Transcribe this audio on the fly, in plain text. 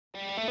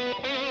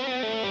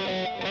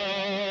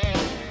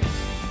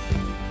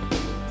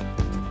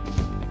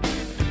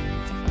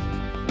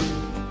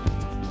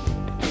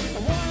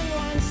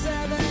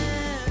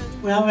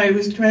Well, I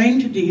was trying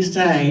to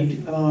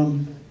decide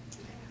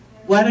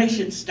what I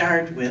should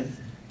start with.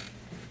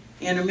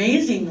 And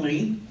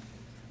amazingly,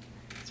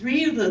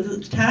 three of the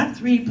top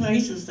three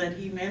places that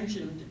he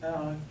mentioned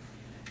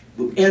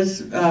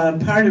as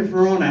part of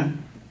Verona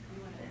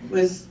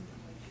was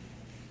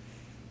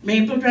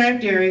Maple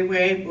Drive Dairy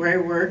where I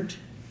worked,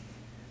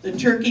 the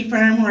turkey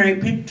farm where I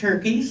picked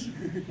turkeys,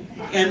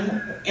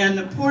 and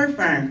the poor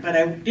farm. But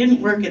I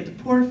didn't work at the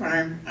poor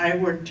farm, I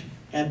worked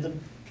at the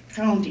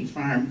county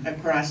farm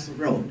across the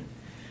road.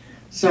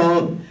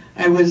 So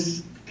I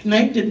was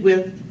connected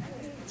with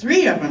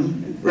three of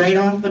them right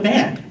off the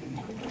bat.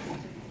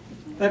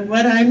 But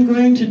what I'm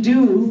going to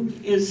do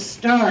is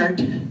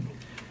start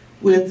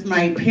with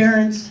my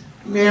parents'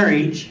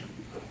 marriage,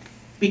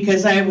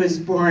 because I was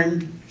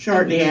born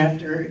shortly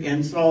after,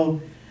 and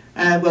so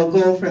I will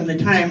go from the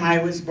time I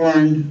was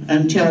born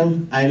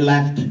until I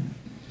left.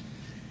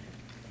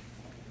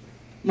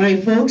 My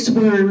folks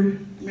were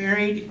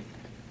married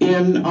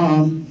in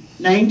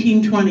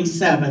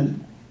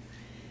 1927,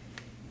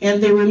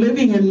 and they were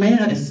living in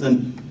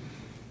Madison.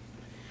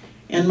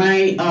 And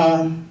my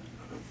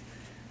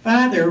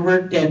father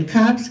worked at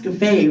Cops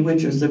Cafe,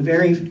 which was a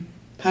very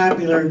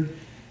popular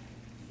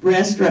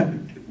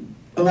restaurant,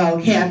 well,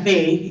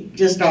 cafe,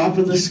 just off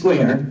of the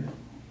square.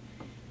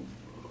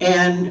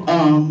 And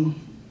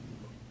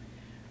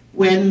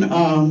when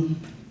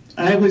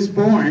I was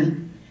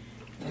born,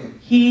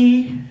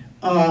 he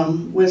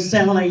was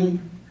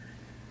selling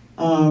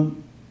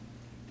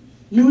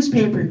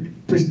newspaper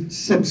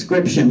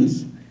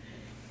subscriptions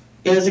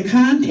as a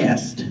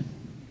contest.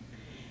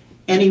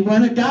 And he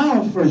won a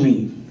doll for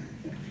me.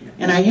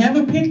 And I have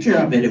a picture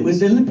of it. It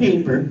was in the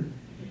paper.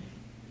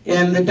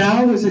 And the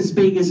doll was as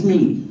big as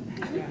me.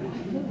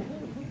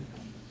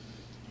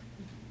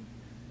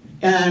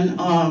 And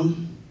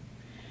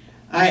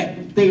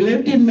they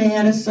lived in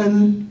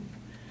Madison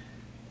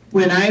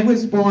when I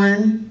was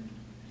born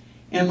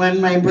and when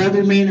my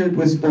brother Maynard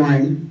was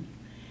born.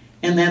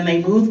 And then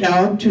they moved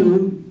out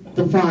to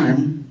the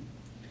farm.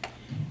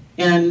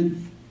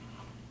 And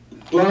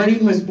Laurie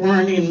was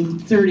born in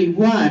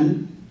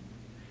 31,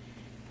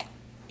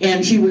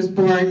 and she was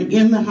born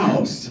in the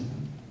house.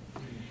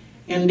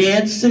 And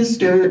Dad's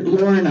sister,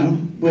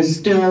 Lorna, was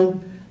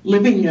still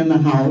living in the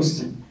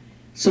house,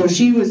 so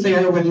she was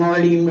there when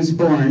Laurie was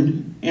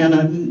born, and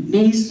a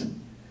niece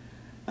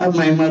of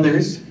my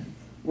mother's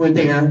were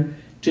there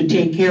to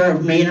take care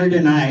of Maynard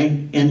and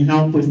I and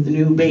help with the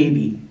new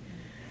baby.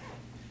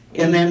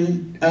 And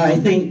then I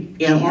think,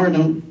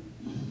 Lorna,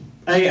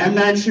 I'm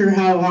not sure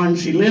how long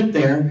she lived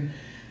there,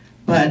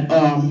 but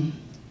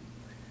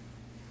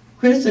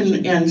Chris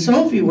and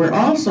Sophie were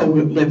also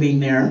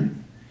living there,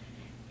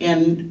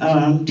 and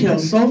until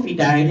Sophie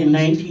died in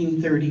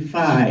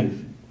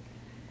 1935.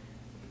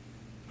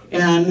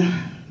 And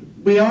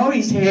we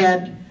always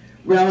had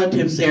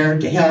relatives there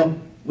to help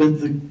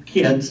with the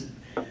kids.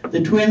 The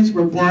twins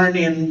were born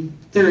in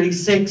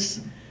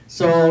 36,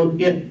 so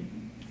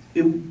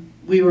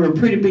we were a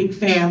pretty big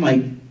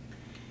family.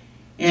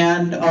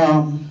 And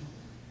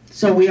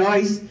so we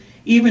always,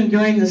 even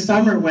during the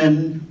summer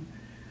when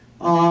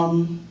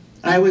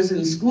I was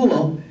in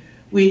school,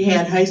 we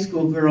had high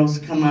school girls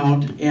come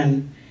out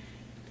and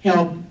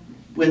help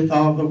with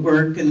all the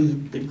work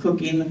and the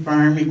cooking, the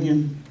farming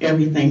and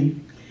everything.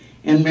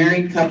 And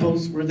married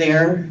couples were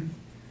there.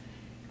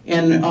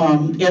 And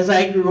as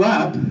I grew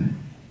up,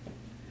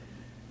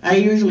 I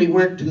usually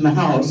worked in the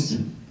house,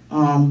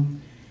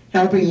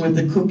 helping with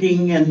the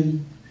cooking and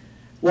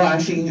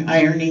washing,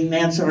 ironing,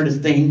 that sort of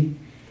thing.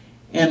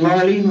 And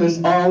Marlene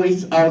was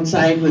always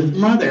outside with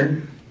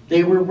Mother.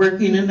 They were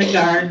working in the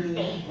garden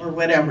or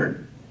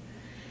whatever.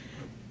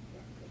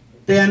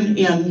 Then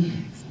in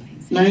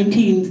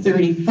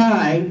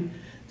 1935,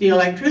 the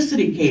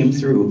electricity came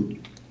through.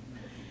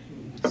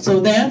 So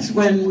that's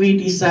when we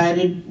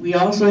decided. We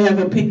also have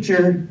a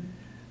picture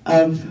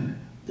of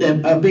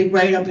a big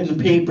write-up in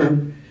the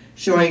paper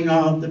showing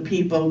all the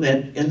people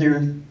that in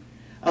their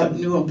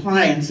new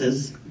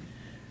appliances.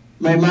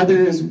 My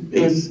mother has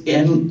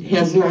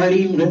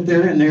Laurie with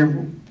her, and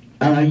they're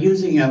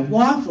using a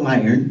waffle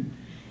iron,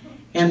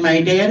 and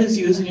my dad is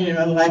using an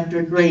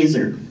electric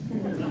razor.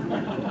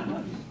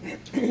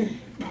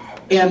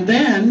 And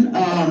then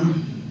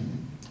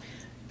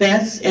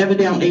that's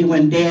evidently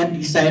when Dad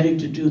decided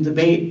to do the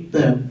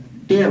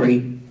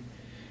dairy.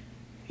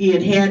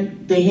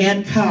 They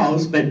had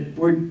cows, but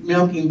were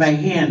milking by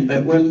hand.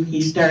 But when he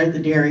started the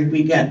dairy,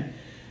 we got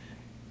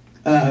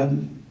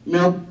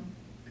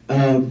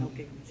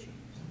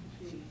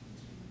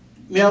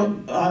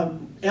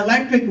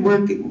electric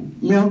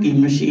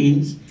milking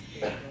machines,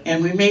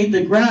 and we made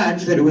the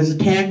garage that it was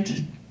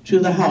attached to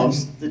the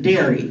house, the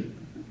dairy.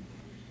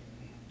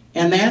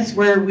 And that's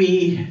where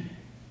we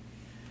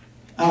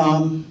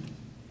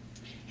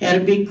had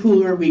a big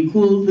cooler. We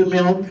cooled the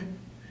milk,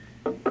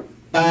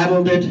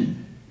 bottled it,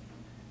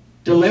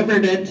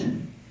 delivered it,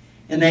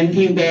 and then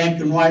came back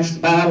and washed the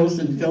bottles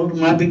and filled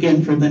them up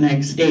again for the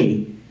next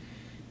day.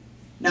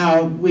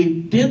 Now,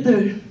 we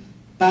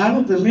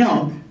bottled the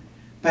milk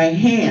by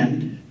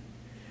hand.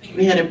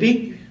 We had a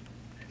big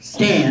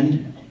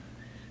stand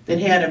that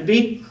had a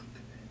big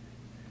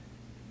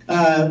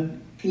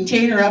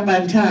container up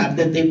on top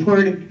that they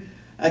poured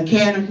a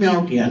can of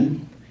milk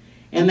in,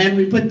 and then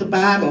we put the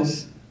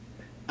bottles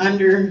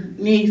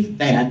underneath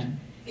that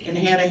and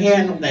had a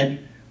handle that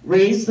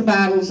raised the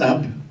bottles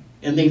up,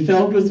 and they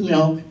filled with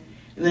milk,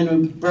 and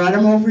then we brought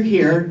them over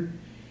here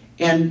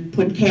and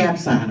put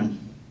caps on them.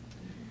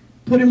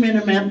 Put them in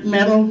a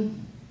metal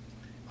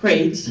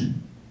crates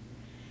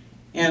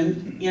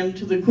and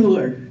into the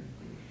cooler.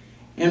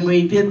 And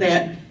we did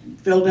that,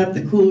 filled up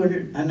the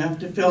cooler enough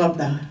to fill up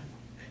the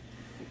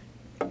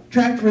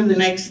truck for the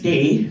next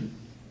day.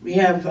 We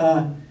have,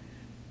 the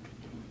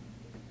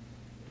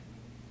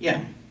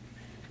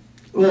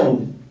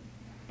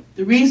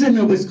reason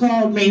it was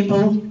called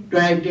Maple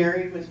Drive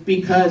Dairy was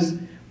because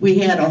we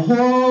had a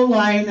whole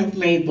line of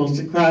maples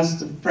across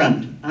the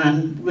front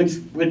on which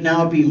would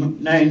now be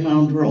Nine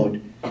Mound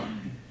Road.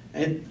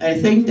 I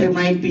think there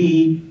might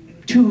be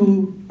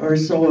 2 or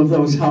so of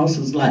those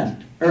houses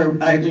left, or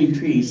I mean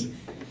trees.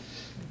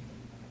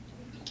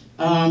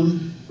 I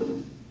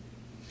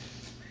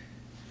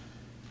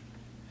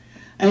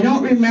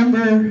don't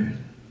remember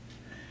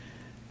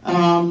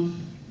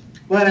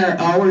what our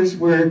hours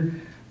were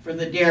for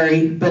the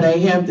dairy, but I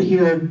have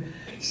here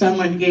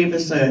someone gave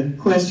us a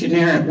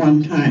questionnaire at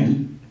one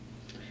time.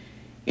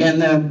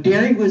 And the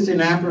dairy was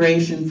in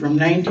operation from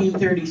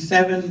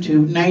 1937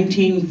 to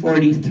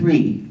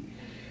 1943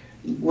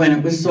 when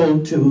it was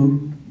sold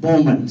to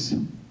Bowman's.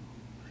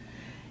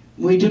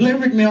 We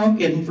delivered milk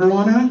in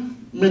Verona,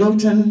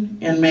 Middleton,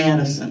 and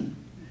Madison.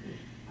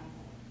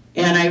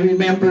 And I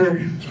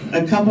remember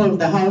a couple of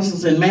the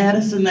houses in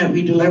Madison that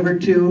we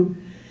delivered to,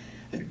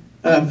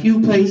 a few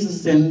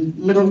places in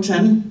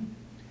Middleton,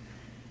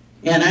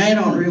 and I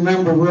don't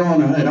remember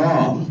Verona at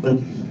all, but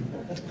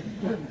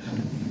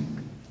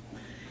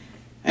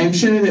I'm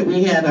sure that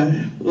we had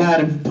a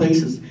lot of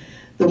places.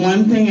 The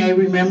one thing I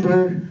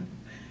remember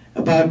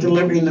about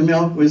delivering the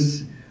milk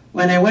was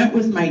when I went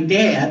with my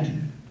dad,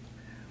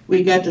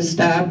 we got to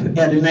stop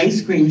at an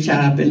ice cream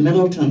shop in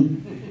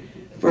Middleton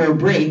for a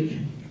break.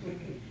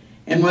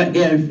 And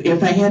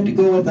if I had to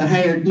go with a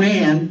hired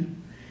man,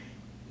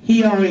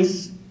 he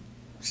always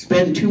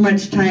spent too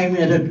much time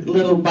at a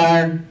little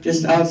bar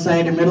just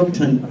outside of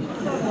Middleton.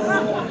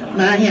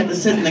 And I had to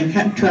sit in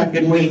the truck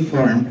and wait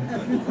for him.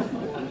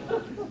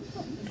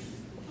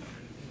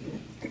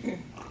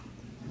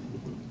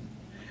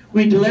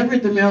 We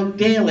delivered the milk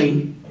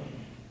daily,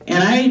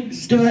 and I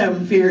still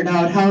haven't figured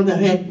out how the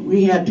heck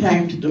we had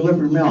time to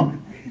deliver milk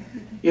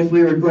if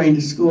we were going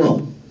to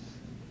school.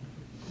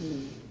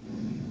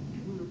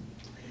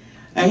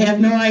 I have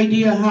no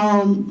idea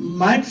how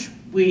much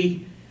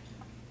we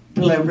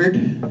delivered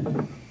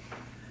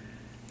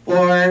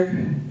or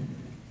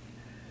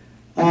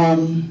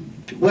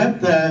what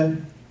the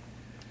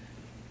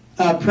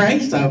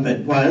price of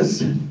it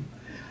was.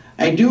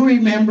 I do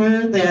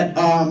remember that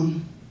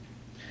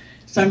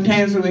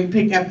sometimes when we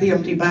pick up the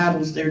empty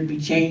bottles, there'd be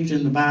change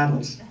in the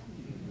bottles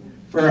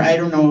for, I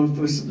don't know if it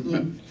was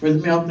for the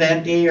milk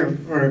that day or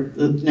for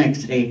the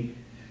next day.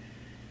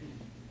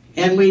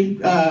 And we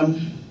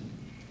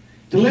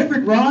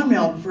delivered raw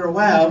milk for a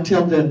while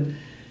till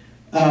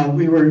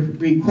we were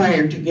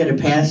required to get a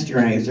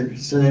pasteurizer.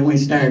 So then we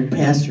started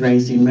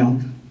pasteurizing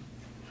milk.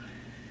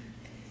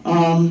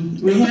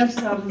 We have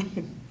some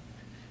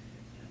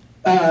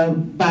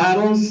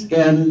bottles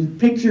and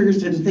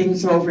pictures and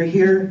things over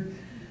here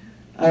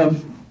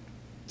of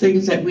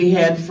things that we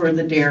had for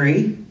the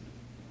dairy.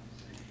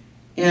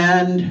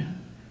 And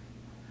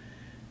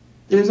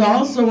there's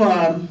also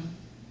a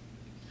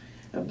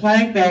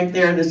plaque back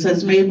there that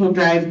says Maple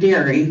Drive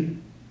Dairy.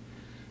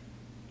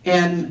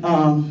 And,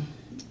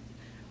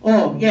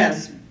 oh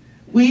yes,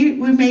 we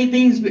made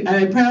these,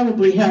 I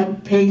probably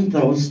helped paint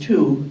those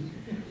too.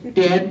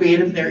 Dad made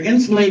them, they're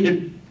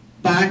insulated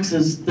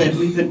boxes that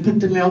we could put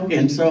the milk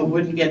in so it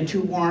wouldn't get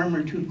too warm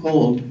or too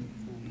cold.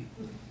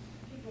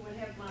 People would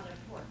have them on their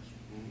porch.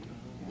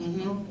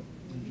 Mm-hmm.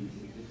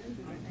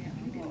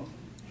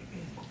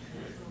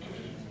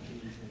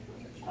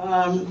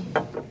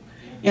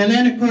 And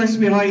then of course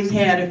we always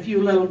had a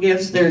few little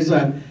gifts. There's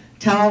a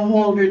towel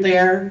holder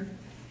there,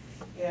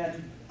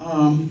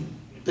 and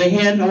the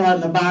handle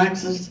on the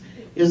boxes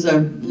is a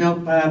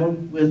milk bottle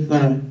with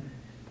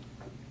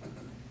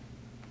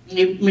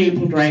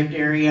Maple Drive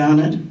Dairy on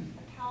it.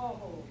 Towel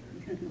holder.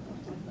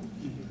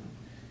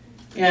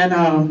 And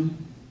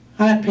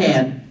hot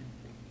pad.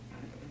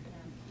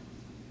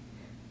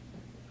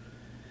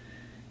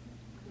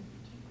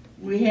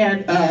 We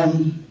had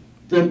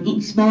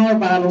the smaller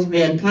bottles, we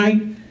had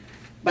pint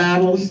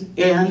bottles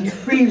and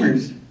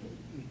creamers.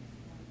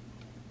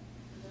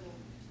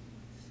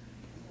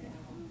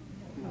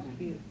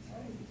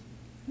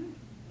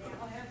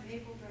 I'll have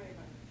Maple Drive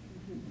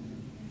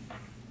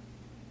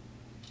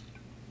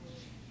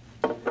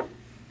on.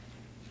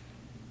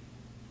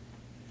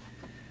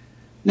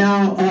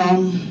 Now,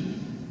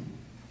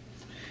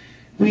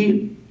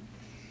 we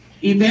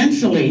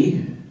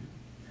eventually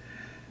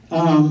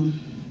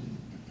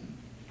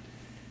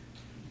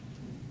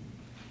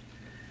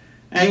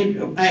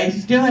I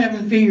still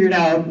haven't figured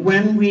out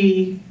when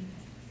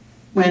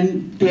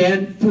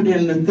Dad put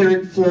in the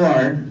third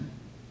floor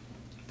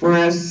for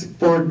us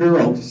 4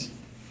 girls.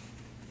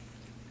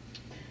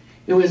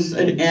 It was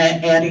an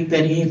attic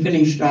that he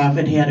finished off.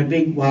 It had a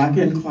big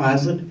walk-in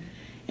closet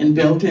and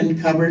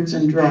built-in cupboards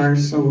and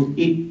drawers, so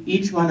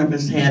each one of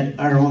us had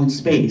our own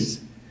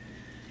space.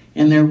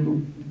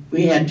 And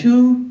we had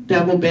 2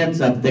 double beds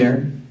up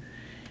there,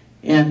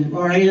 and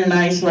Maureen and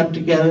I slept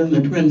together, and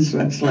the twins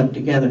slept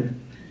together.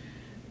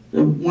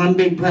 The one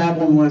big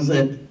problem was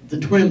that the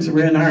twins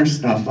were in our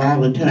stuff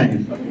all the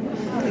time.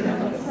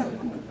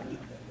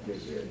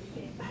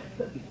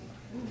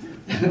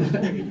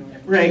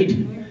 Right.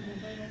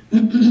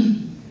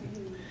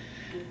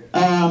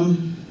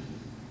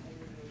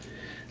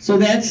 So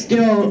that's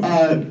still,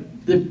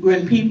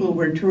 when people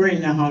were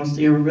touring the house,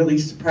 they were really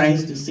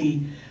surprised to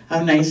see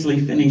how nicely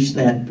finished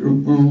that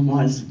room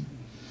was.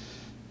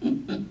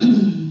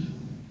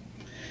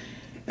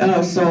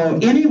 So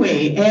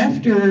anyway,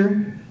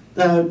 after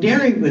the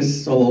dairy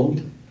was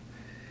sold,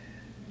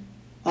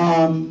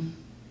 oh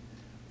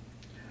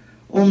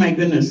my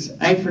goodness,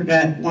 I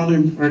forgot one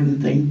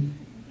important thing.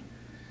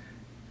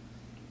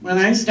 When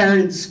I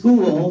started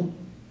school,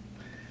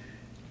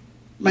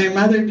 my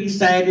mother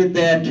decided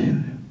that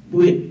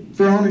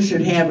Verona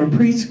should have a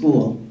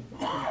preschool.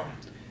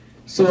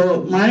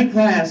 So my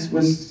class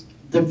was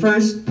the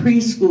first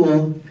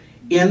preschool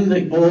in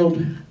the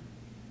old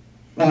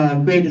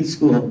graded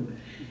school,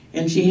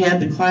 and she had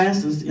the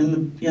classes in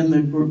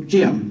the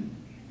gym.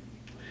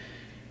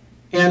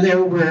 And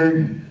there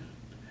were,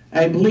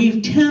 I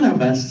believe, 10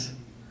 of us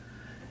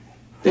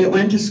that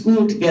went to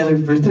school together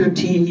for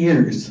 13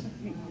 years.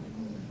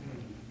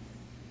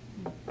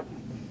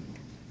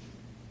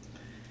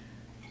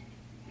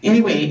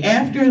 Anyway,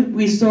 after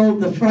we sold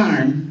the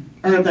farm,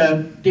 or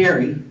the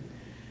dairy,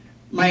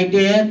 my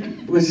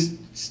dad was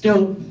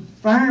still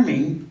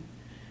farming,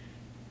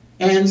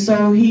 and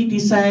so he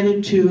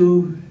decided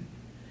to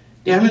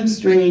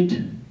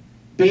demonstrate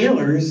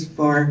balers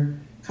for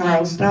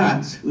Carl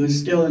Stotts, who is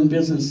still in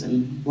business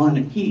in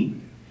Wanakee.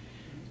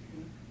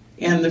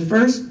 And the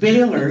first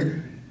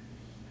baler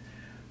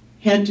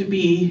had to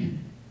be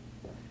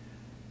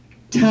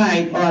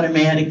tied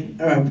automatic,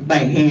 by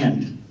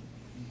hand.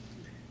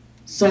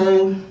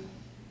 So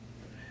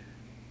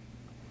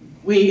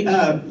we,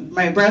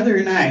 my brother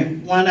and I,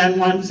 one on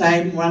one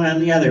side and one on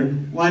the other,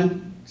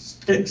 one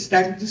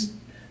stuck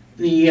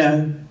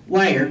the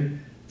wire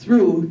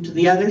through to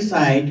the other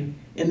side,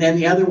 and then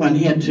the other one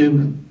had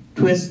to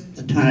twist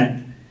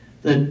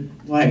the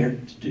wire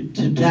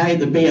to tie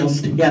the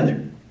bales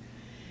together.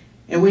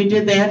 And we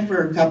did that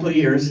for a couple of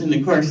years, and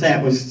of course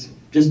that was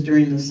just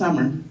during the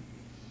summer.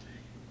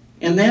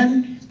 And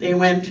then they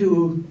went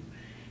to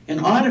an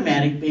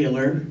automatic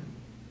baler,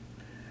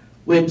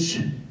 which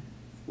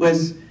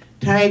was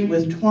tied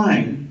with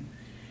twine.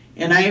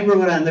 And I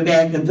wrote on the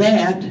back of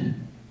that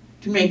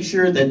to make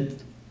sure that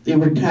they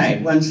were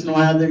tied. Once in a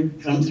while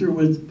they'd come through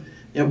with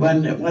the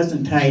one that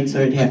wasn't tied,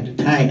 so I'd have to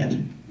tie it.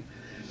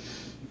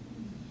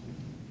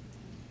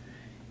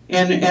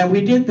 And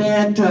we did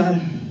that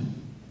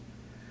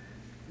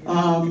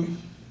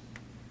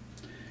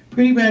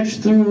pretty much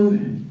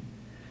through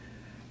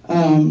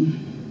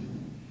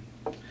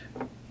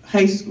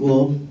high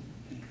school.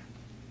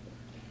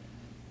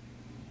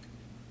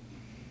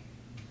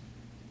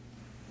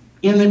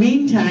 In the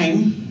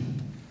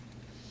meantime,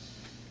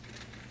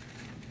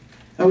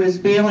 I was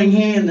baling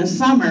hay in the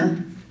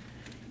summer,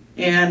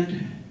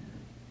 and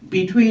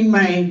between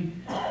my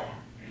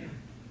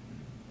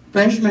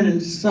freshman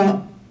and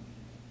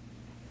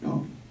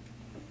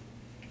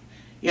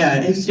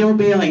I was still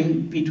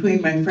baling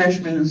between my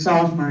freshman and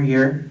sophomore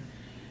year.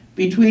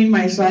 Between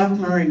my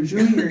sophomore and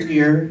junior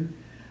year,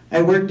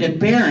 I worked at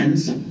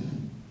Barron's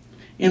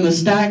in the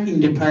stocking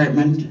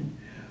department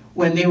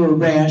when they were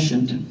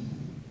rationed.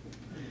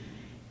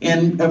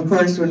 And of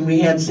course, when we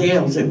had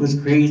sales, it was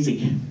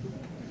crazy.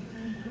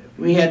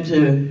 We had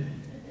to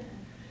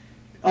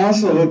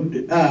also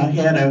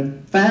had a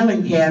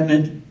filing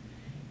cabinet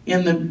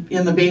in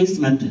the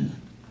basement.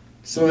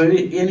 So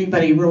if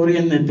anybody wrote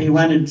in that they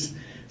wanted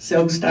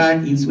silk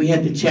stockings, we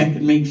had to check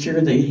and make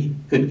sure they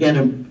could get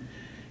them.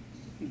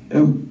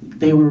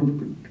 They were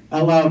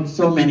allowed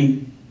so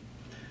many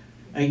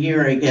a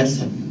year, I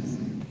guess.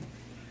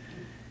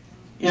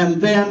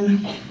 And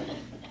then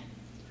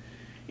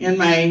in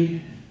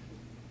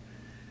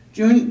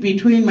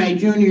between my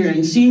junior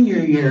and senior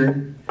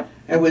year,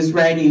 I was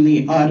riding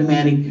the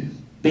automatic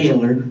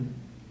baler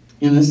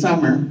in the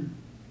summer.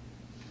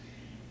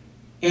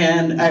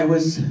 And I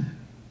was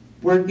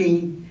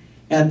working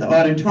at the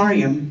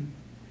auditorium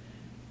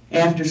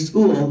after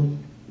school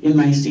in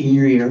my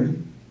senior year.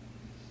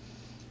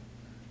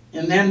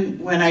 And then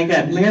when I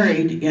got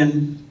married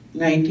in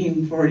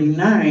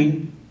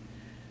 1949,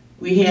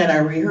 we had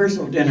our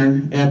rehearsal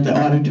dinner at the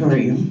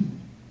auditorium.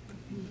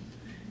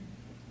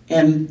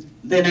 And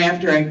then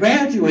after I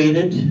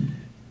graduated,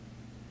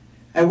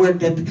 I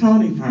worked at the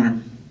county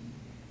farm.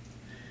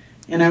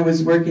 And I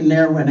was working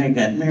there when I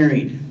got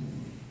married.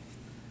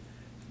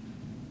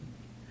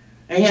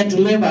 I had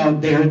to live out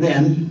there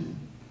then,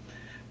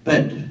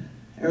 but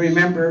I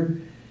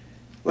remember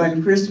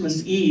on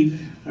Christmas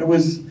Eve, it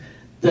was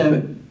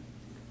the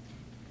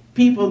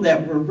people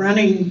that were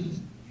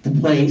running the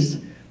place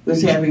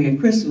was having a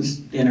Christmas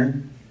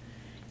dinner,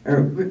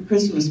 or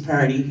Christmas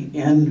party,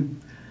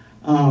 and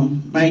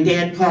my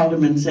dad called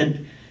him and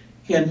said,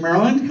 "Can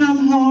Merlin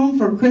come home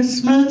for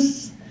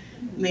Christmas?"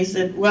 And they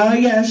said, "Well,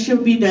 yeah,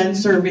 she'll be done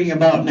serving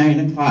about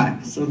 9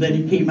 o'clock. So then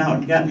he came out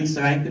and got me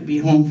so I could be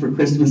home for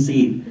Christmas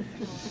Eve.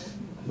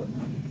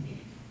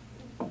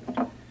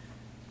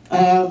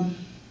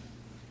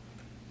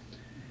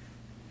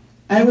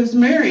 I was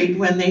married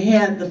when they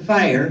had the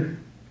fire.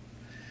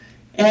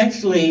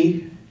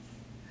 Actually,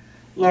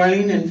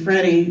 Laureen and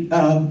Freddie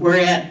were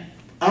at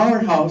our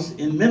house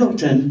in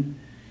Middleton,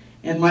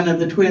 and one of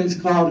the twins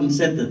called and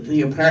said that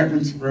the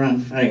apartments were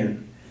on fire.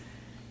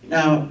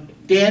 Now,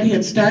 Dad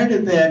had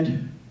started that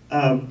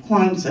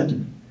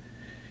Quonset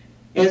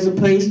as a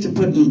place to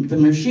put the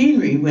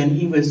machinery when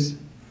he was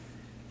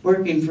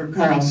working for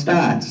Carl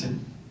Stotts.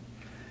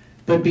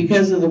 But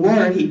because of the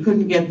war, he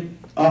couldn't get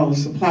all the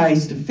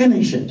supplies to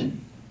finish it.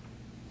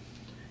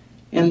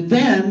 And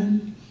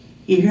then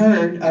he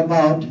heard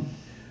about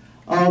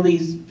all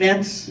these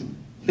vets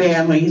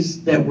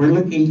families that were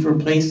looking for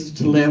places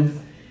to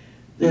live.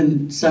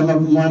 Then some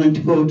of them wanted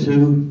to go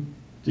to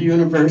the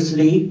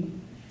university.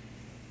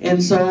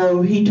 And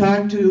so he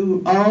talked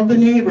to all the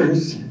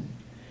neighbors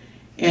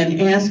and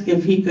asked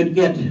if he could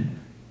get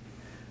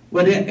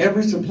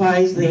whatever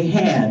supplies they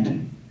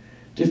had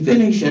to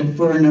finish it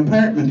for an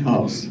apartment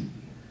house.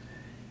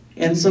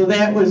 And so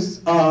that was,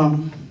 I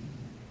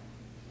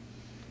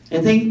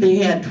think they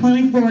had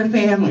 24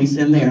 families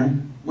in there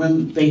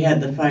when they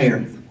had the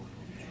fire.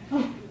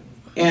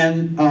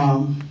 And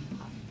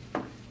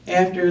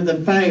after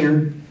the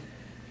fire,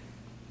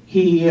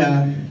 he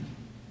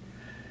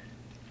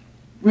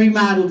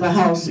remodeled the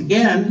house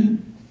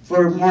again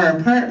for more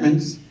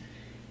apartments,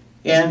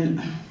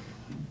 and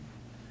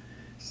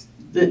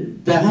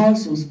the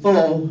house was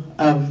full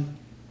of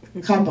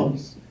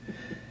couples,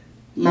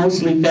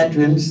 mostly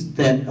veterans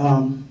that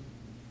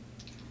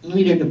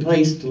needed a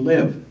place to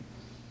live.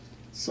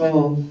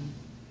 So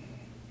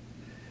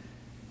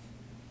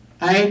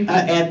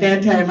at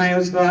that time I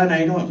was gone.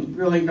 I don't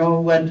really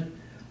know what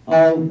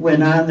all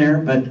went on there,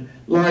 but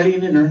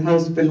Laureen and her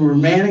husband were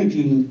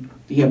managing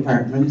the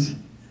apartments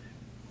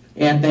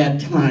at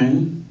that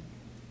time.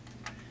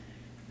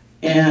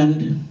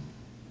 And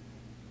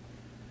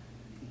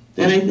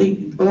then I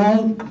think,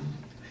 well,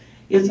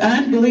 it's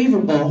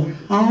unbelievable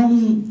how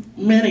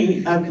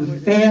many of the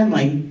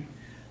family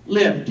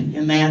lived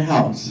in that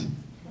house.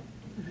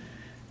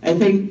 I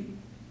think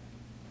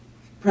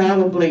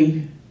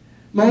probably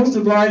most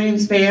of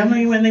Laureen's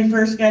family, when they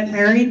first got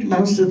married,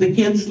 most of the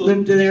kids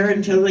lived there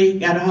until they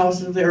got a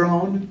house of their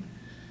own.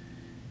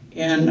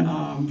 And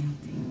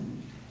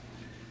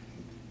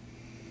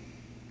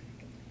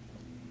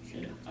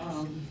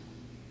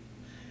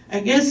I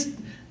guess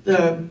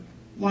the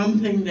one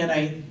thing that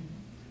I'm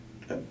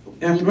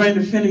going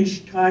to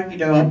finish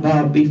talking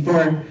about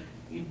before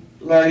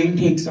Laureen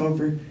takes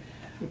over.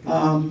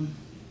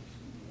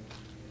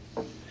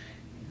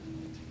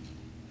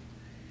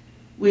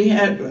 We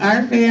had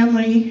our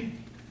family,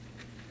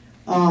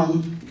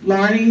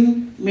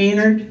 Laureen,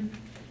 Maynard,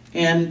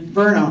 and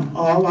Verna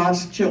all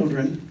lost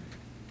children.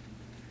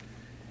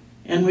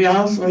 And we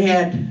also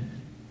had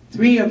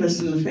 3 of us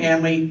in the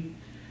family,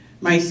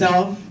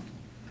 myself,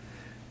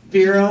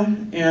 Vera,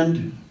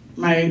 and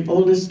my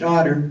oldest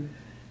daughter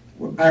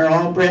are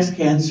all breast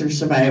cancer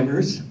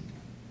survivors.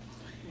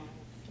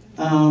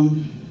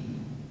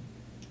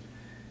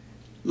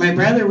 My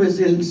brother was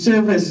in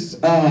service,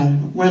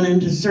 went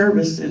into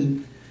service,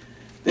 and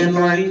then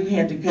Laureen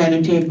had to kind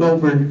of take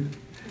over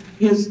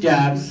his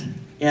jobs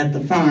at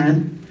the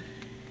farm.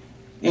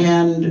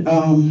 And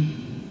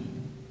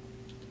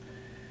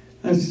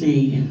let's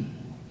see,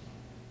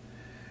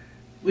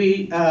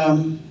 we,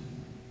 part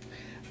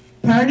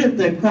of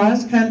the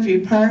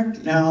cross-country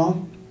park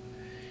now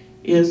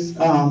is,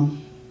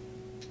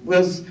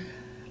 was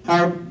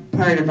our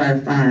part of our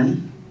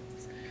farm.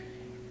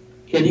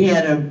 It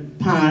had a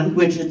pond,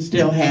 which it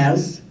still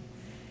has,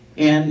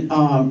 and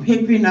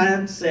hickory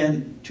nuts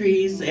and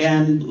trees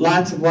and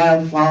lots of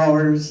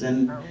wildflowers,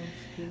 and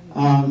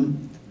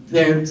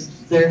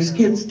there's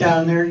kids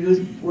down there who's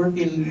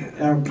working,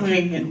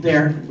 playing it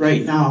there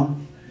right now.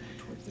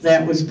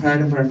 That was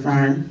part of our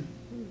farm.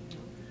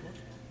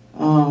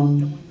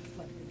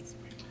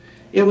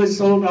 It was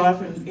sold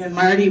off, and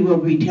Marty will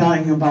be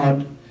telling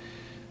about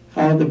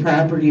how the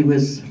property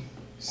was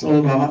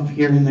sold off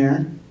here and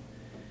there.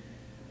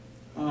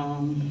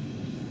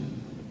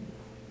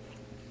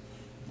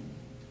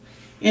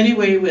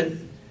 Anyway,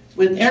 with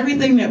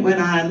everything that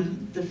went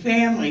on, the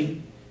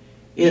family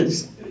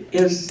is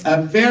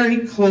a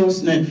very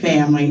close-knit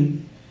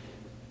family,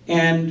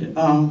 and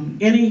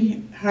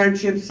any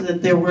hardships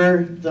that there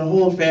were, the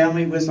whole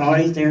family was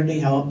always there to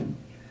help.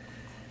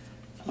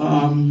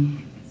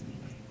 I'm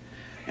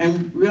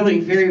really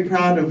very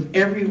proud of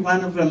every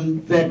one of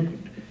them that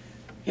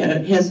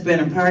has been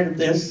a part of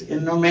this,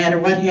 and no matter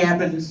what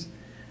happens,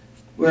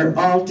 we're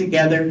all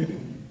together.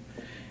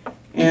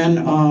 And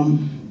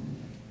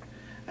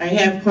I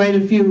have quite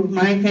a few of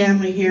my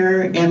family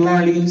here, and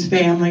Marlene's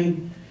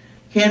family,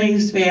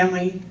 Kenny's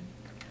family.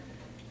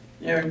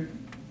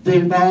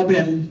 They've all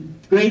been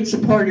great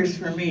supporters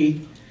for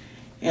me,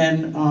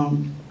 and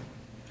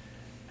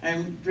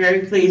I'm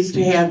very pleased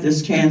to have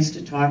this chance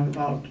to talk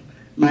about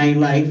my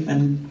life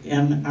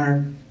and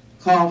our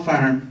Call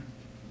Farm.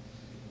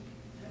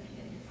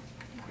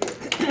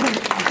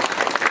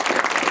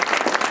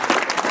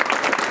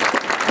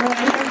 Well,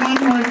 I have one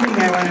more thing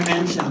I want to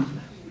mention.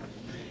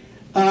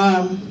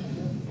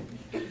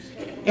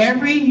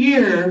 Every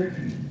year,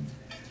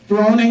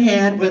 Verona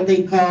had what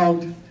they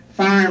called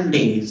farm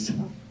days.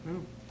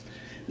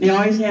 They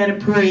always had a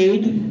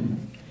parade,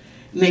 and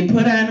they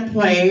put on a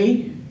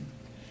play,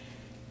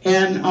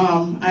 and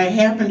I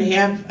happen to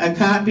have a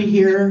copy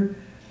here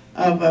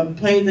of a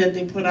play that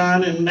they put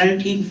on in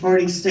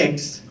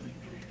 1946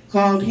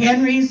 called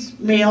Henry's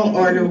Mail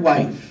Order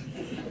Wife.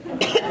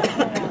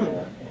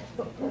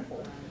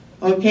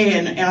 Okay,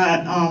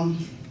 and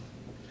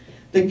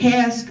the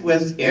cast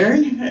was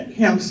Aaron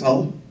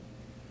Hemsel,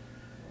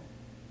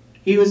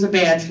 he was a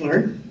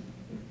bachelor,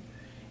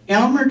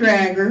 Elmer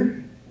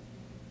Drager,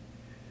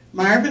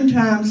 Marvin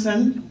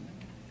Thompson,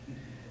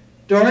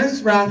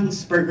 Doris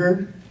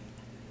Roethlisberger,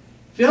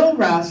 Phil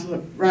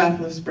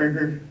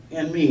Roethlisberger,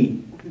 and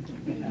me.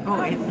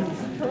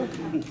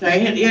 So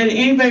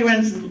anybody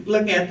wants to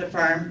look at the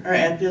farm, or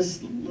at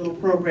this little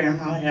program,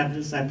 I'll have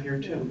this up here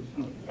too.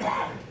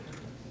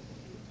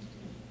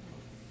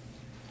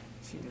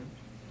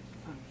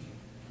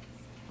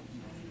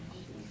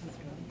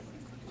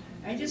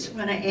 I just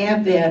want to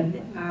add that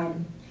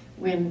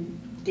when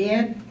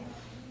Dad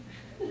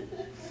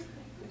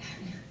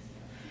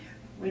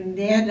went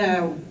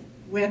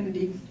and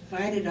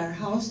divided our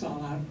house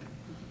all up,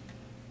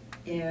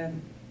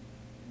 and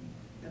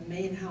the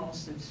main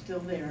house is still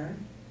there,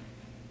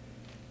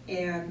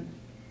 and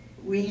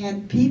we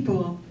had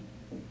people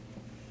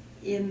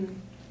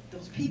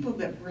those people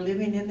that were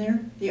living in there,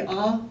 they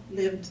all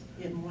lived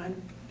in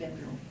one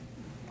bedroom.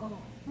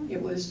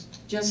 It was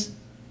just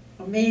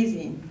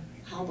amazing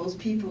how those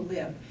people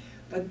lived.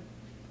 But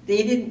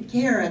they didn't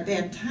care at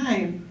that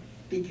time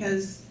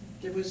because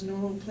there was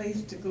no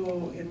place to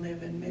go and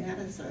live in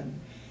Madison.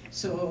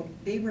 So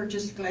they were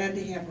just glad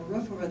to have a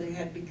roof over their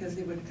head because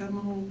they would come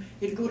home,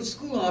 they'd go to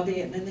school all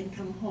day and then they'd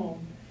come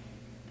home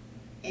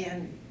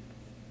and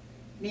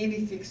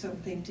maybe fix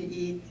something to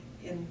eat,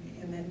 and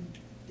then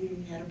they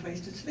had a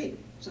place to sleep.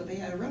 So they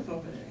had a roof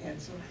over their head.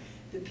 So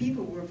the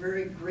people were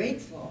very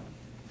grateful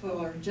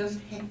for just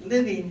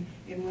living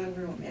in one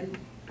room. And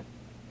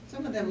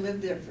some of them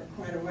lived there for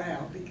quite a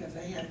while because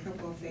I had a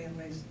couple of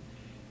families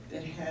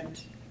that had,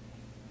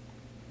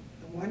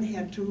 one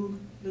had 2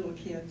 little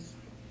kids,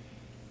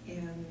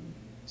 and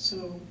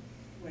so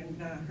when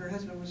her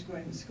husband was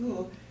going to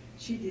school,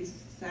 she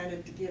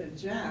decided to get a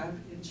job,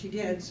 and she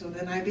did, so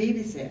then I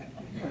babysat.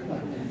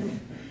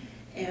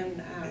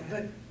 And,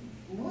 but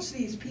most of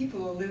these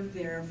people lived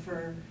there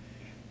for,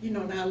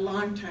 not a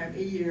long time,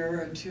 a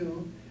year or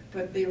 2,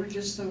 but they were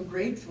just so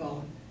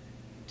grateful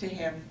to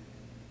have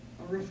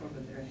a roof over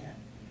their head.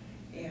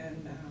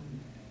 And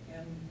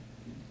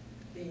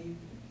they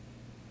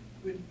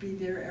would be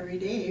there every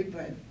day,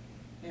 but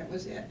that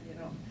was it,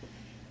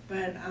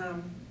 But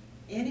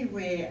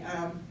anyway,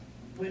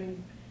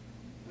 when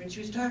she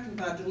was talking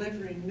about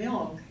delivering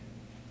milk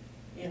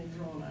in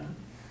Verona,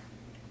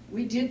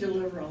 we did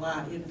deliver a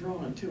lot in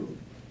Verona too.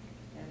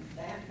 And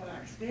that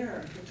box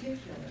there in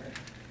particular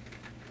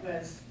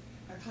was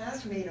a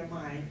classmate of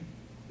mine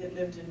that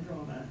lived in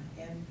Verona,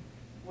 and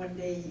one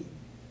day he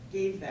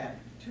gave that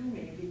to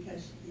me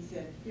because he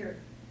said, here,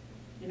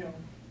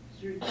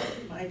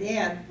 my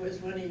dad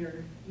was one of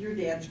your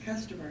dad's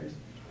customers,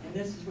 and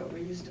this is what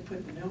we used to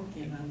put the milk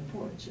in on the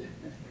porch.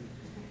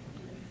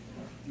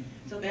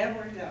 So that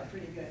worked out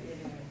pretty good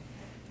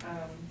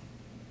anyway.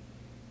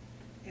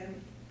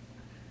 And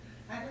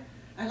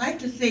I like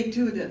to say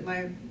too that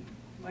my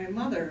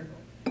mother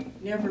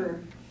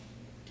never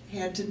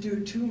had to do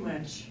too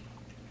much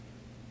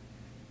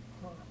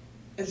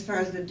as far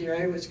as the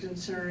dairy was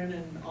concerned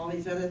and all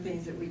these other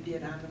things that we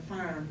did on the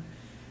farm.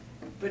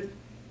 But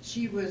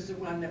she was the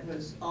one that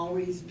was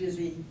always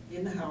busy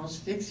in the house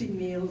fixing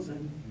meals,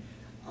 and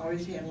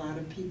always had a lot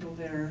of people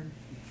there.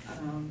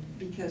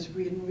 Because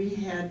when we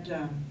had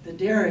the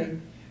dairy,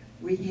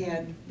 we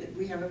have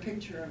a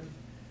picture of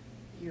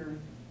here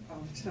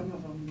of some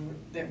of them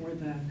that were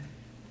the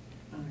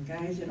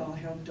guys that all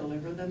helped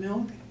deliver the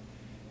milk,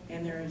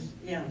 and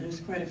there's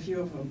quite a few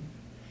of them,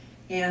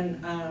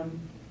 and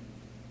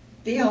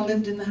they all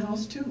lived in the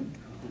house too.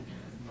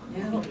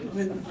 Yeah,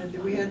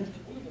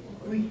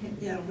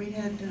 we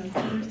had 2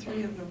 or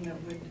 3 of them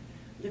that would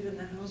live in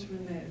the house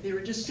when they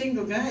were just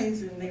single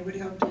guys, and they would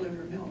help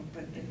deliver milk,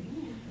 but they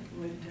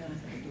would.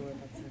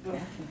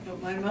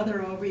 But my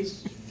mother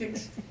always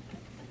fixed.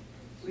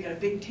 We had a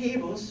big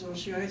table, so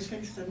she always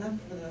fixed enough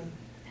for the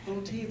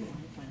whole table.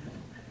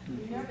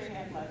 We never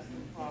had less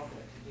than 12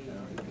 at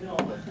No,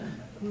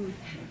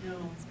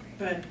 no,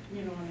 but,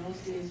 you know, in those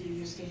days, you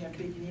used to have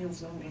big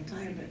meals all the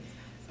time,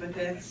 but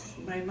that's,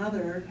 my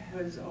mother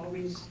was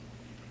always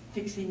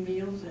fixing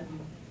meals and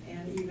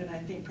even, I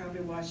think,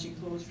 probably washing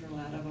clothes for a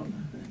lot of them.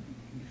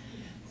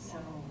 So,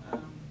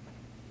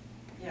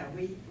 yeah,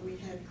 we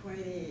had quite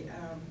a,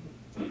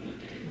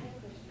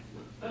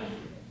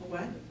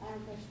 what? I have a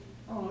question.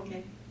 Oh,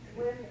 okay.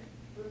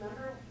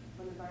 Remember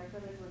when the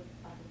Barclays were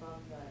up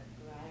above the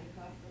garage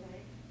across the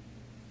lake?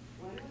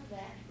 When was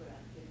that put up?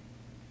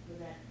 Was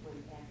that when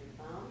Patrick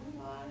Bowman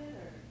bought it,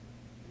 or?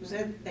 Was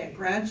that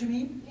garage, you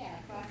mean? Yeah,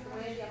 across the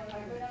way, the other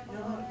Barclay up No,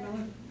 above it? no,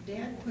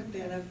 Dad put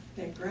that up,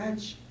 that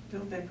garage,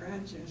 built that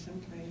garage there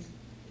someplace.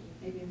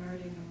 Maybe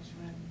Marty knows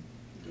when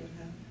he did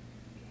that.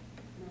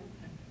 No.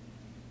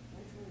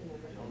 That's when I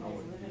I don't know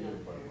what living year,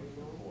 up but there, it was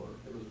you know? before,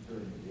 it was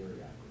during the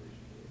dairy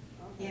operation.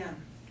 Okay. Yeah,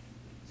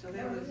 so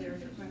that was there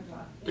for quite a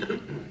while.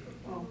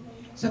 Oh,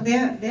 so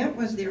that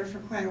was there for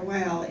quite a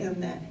while,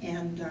 and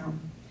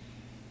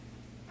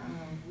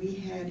we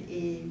had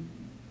a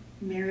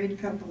married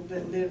couple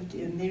that lived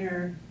in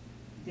there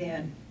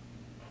that,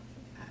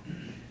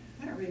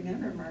 I don't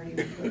remember, Marty,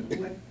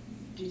 what,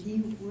 did he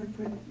work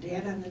with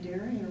Dad on the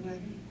dairy, or what?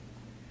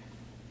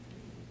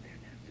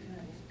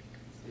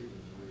 It was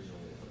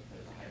originally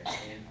a hired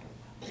hand.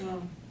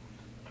 Oh,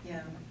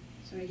 yeah,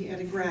 so he had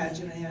a garage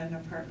and I had an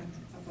apartment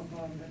up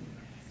above, and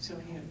so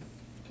he had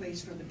a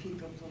place for the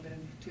people to live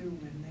too,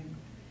 and then,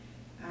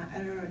 I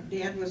don't know,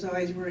 Dad was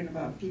always worried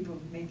about people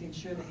making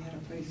sure they had a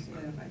place to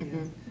live, I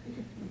guess.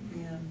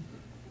 Yeah.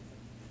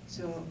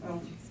 So,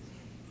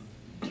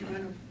 do you want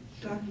to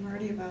talk to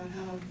Marty about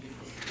how?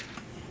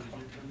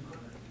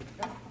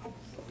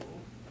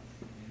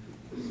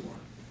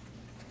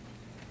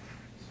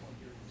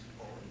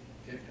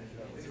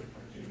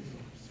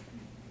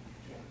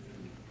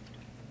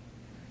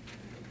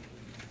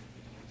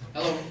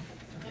 Hello,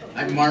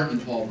 I'm Martin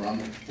Pulver. I'm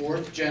the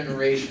fourth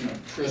generation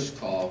of Chris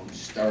Call who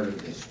started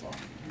this farm.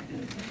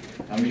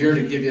 I'm here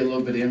to give you a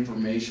little bit of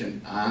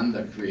information on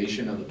the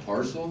creation of the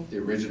parcel, the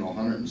original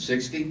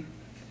 160.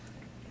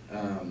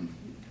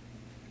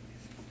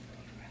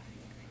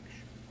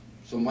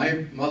 So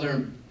my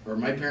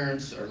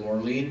parents are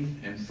Lorleen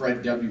and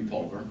Fred W.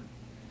 Pulver.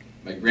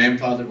 My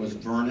grandfather was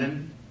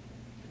Vernon,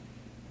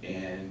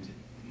 and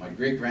my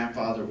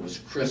great-grandfather was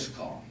Chris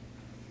Call.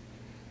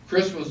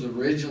 Chris was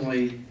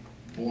originally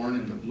born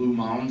in the Blue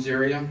Mountains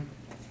area,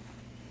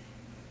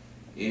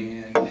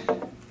 and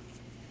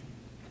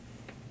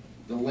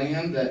the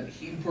land that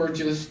he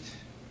purchased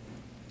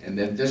and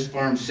that this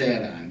farm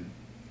sat on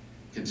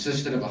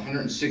consisted of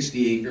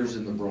 160 acres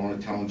in the Verona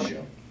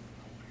Township.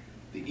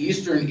 The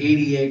eastern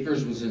 80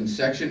 acres was in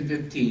section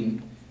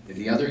 15, and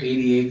the other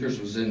 80 acres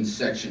was in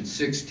section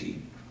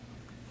 16.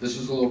 This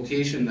is a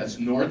location that's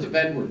north of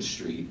Edward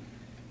Street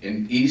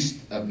and east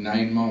of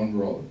 9 Mound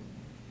Road.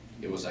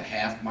 It was a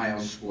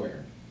half-mile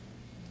square.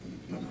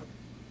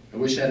 I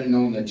wish I'd have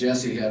known that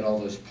Jesse had all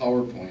this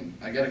PowerPoint.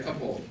 I got a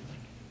couple,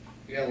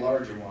 I got a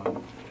larger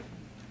one,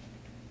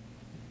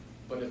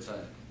 but it's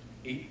a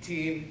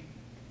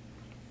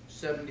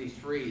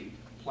 1873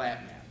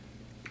 plat map.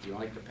 If you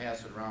like to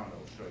pass it around,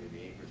 it'll show you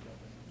the acres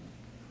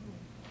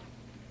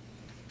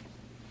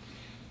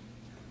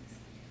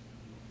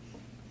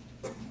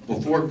of it.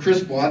 Before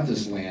Chris bought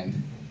this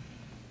land,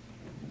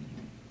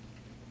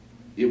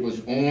 it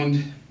was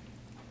owned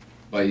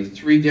by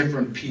 3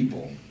 different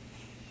people.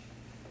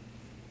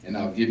 And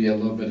I'll give you a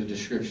little bit of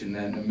description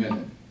of that in a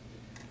minute.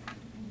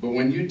 But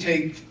when you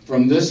take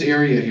from this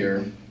area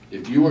here,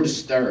 if you were to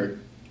start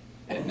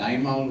at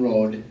 9 Mound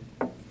Road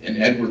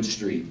and Edward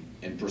Street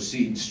and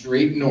proceed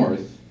straight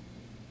north,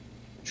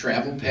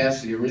 travel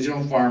past the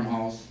original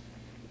farmhouse,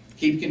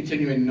 keep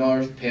continuing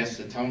north past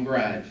the town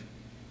garage,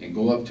 and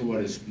go up to what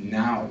is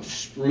now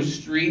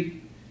Spruce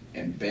Street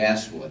and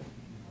Basswood.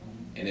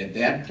 And at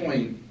that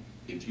point,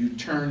 if you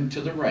turn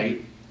to the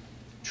right,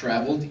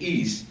 traveled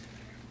east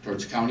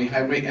towards County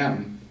Highway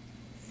M,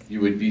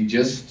 you would be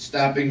just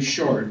stopping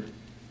short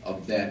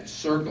of that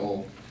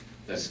circle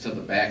that's to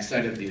the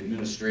backside of the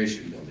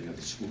administration building of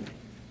the school.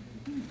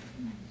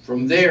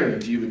 From there,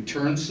 if you would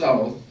turn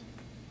south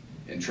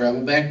and travel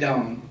back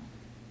down,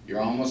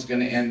 you're almost going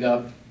to end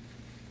up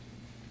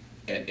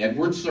at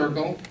Edward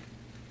Circle,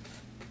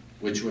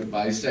 which would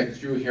bisect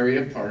through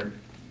Harriet Park.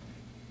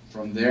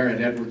 From there at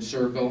Edward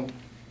Circle,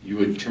 you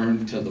would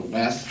turn to the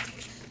west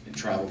and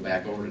travel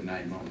back over to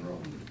 9 Mound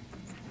Road.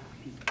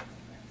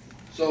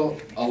 So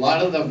a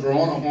lot of the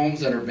Verona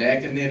homes that are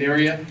back in that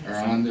area are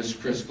on this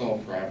Chris Call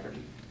property.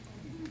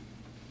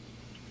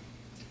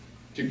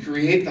 To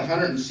create the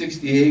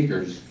 160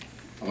 acres,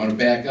 I want to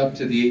back up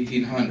to the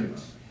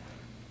 1800s.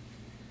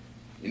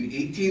 In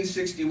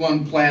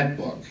 1861 plat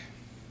book,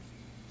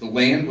 the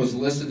land was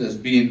listed as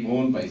being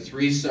owned by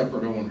 3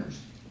 separate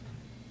owners.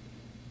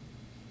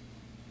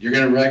 You're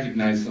going to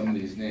recognize some of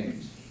these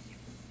names.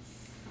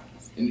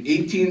 In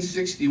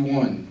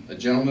 1861, a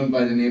gentleman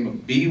by the name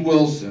of B.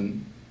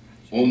 Wilson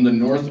owned the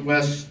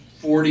northwest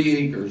 40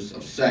 acres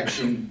of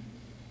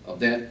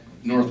that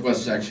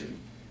northwest section.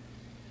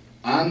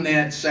 On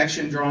that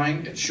section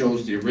drawing, it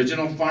shows the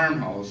original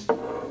farmhouse,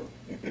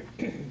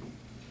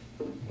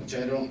 which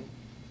I don't know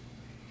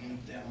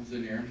if that was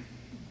in here.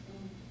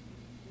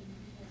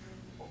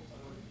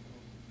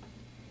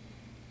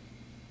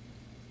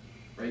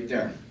 Right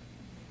there.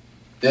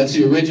 That's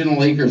the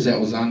original acres that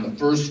was on the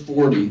first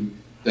 40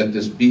 that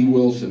this B.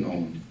 Wilson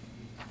owned.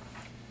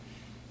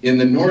 In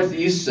the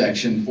northeast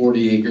section,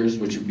 40 acres,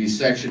 which would be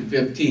section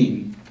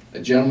 15, a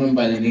gentleman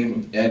by the name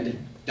of Ed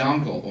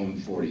Donkel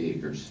owned 40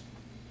 acres.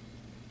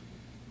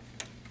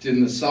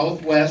 In the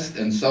southwest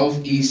and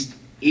southeast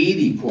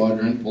 80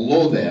 quadrant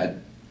below that,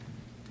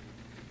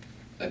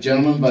 a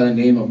gentleman by the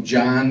name of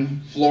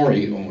John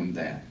Flory owned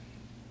that.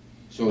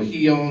 So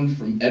he owned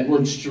from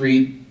Edward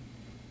Street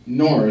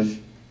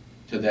north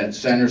to that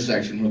center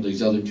section where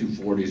these other two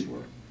 40s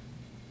were.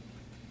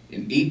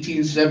 In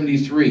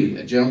 1873,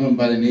 a gentleman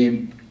by the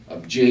name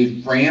of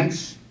J.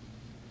 France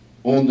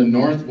owned the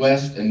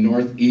northwest and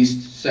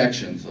northeast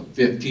sections of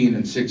 15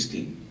 and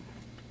 16.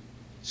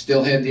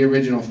 Still had the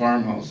original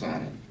farmhouse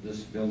on it, this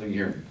building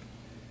here.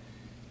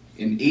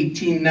 In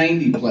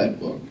 1890 plat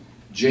book,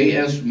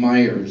 J.S.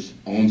 Myers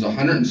owns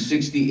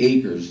 160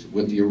 acres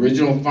with the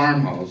original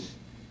farmhouse,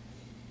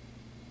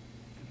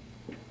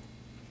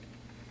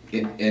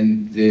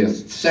 and the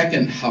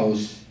second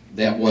house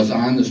that was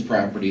on this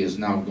property is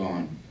now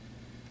gone.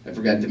 I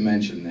forgot to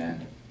mention that.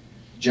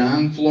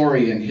 John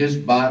Flory in his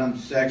bottom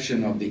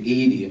section of the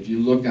 80, if you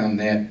look on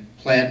that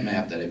plat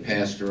map that I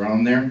passed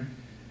around there,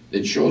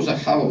 it shows a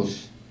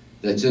house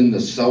that's in the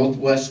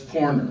southwest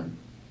corner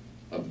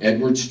of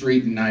Edward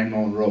Street and Nine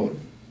Mound Road.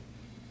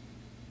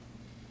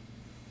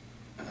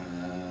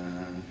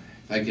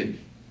 If I could,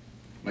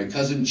 my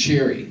cousin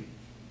Cherry,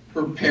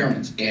 her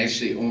parents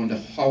actually owned a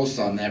house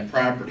on that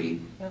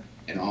property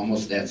in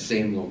almost that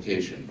same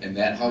location, and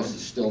that house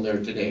is still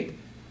there today.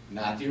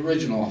 Not the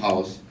original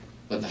house,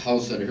 but the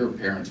house that her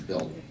parents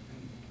built.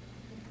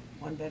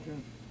 One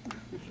bedroom.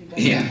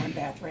 Yeah. One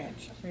bath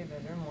ranch. 3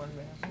 bedroom, 1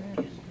 bath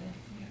ranch.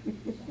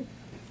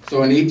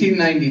 So in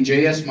 1890,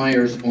 J.S.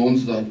 Myers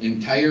owns the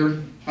entire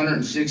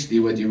 160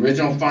 with the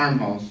original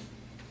farmhouse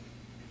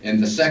and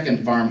the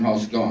second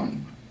farmhouse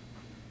gone.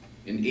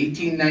 In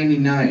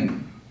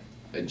 1899,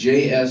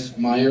 J.S.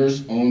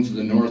 Myers owns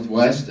the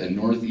northwest and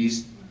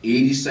northeast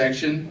 80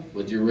 section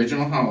with the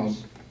original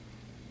house,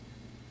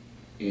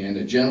 and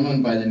a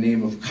gentleman by the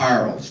name of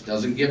Carls,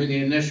 doesn't give any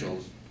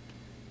initials,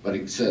 but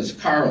it says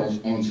Carls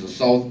owns the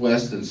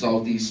southwest and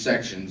southeast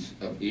sections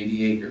of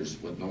 80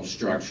 acres with no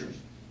structures.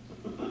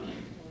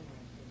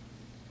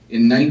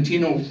 In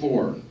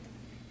 1904,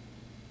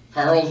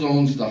 Carls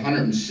owns the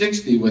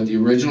 160 with the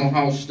original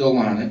house still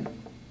on it.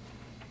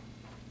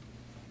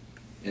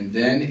 And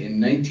then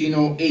in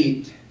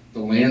 1908, the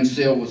land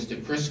sale was to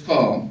Chris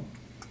Call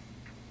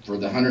for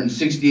the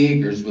 160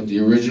 acres with the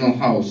original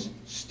house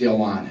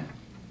still on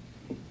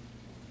it.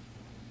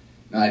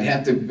 Now I'd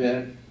have to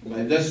bet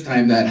by this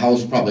time that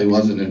house probably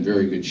wasn't in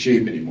very good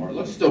shape anymore. It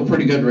looks still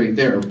pretty good right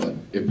there, but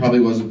it probably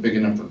wasn't big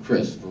enough for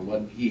Chris for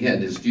what he had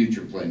his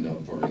future planned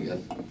out for, I guess.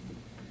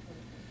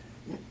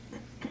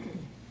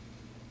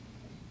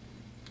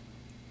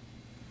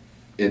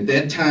 At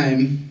that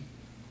time,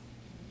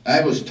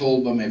 I was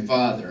told by my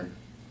father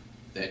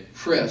that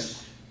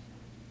Chris,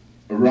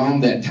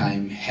 around that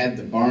time, had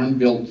the barn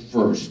built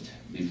first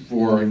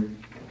before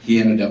he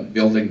ended up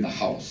building the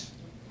house.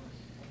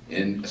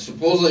 And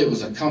supposedly it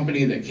was a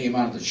company that came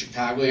out of the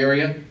Chicago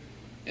area,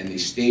 and they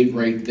stayed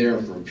right there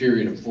for a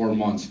period of 4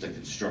 months to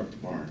construct the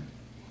barn.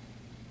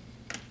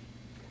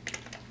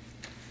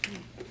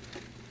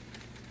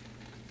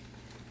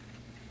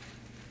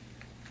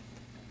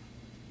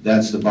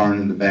 That's the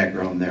barn in the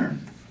background there.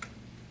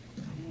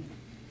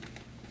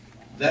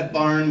 That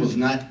barn was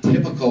not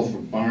typical for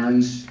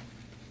barns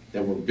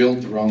that were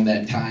built around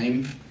that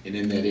time and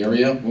in that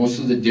area. Most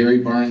of the dairy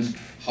barns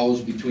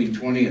housed between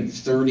 20 and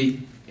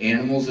 30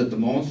 animals at the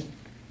most.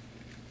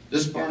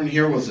 This barn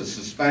here was a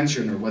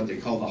suspension, or what they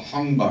call the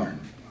hung barn.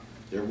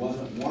 There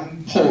wasn't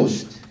one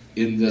post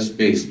in this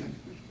basement.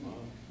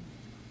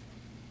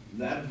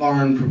 That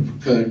barn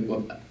could,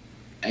 well,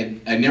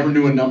 I never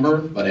knew a number,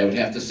 but I would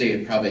have to say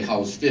it probably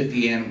housed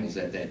 50 animals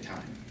at that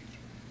time.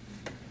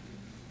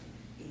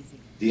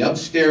 The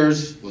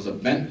upstairs was a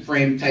bent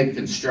frame type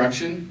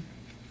construction,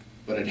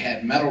 but it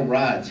had metal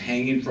rods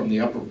hanging from the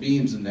upper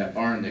beams in that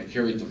barn that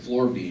carried the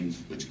floor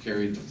beams, which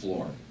carried the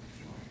floor.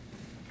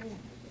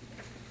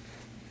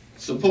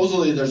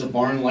 Supposedly there's a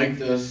barn like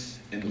this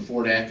in the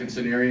Fort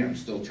Atkinson area. I'm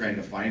still trying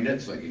to find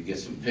it so I could get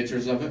some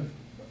pictures of it.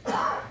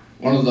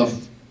 One of the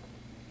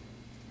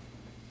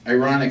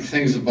ironic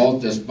things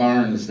about this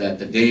barn is that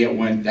the day it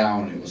went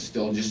down, it was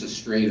still just as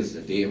straight as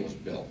the day it was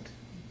built.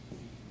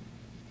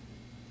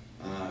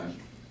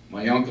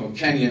 My Uncle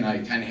Kenny and I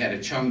kind of had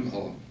a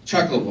chuckle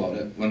about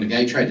it when the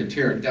guy tried to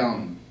tear it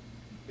down.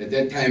 At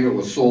that time it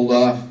was sold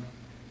off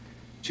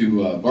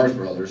to Barth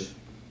Brothers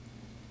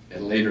at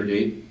a later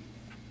date.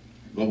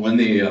 But when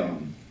they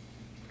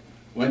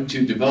went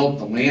to develop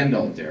the land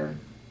out there,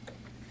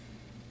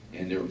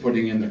 and they were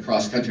putting in the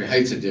Cross Country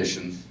Heights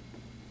additions,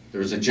 there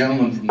was a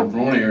gentleman from the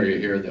Verona area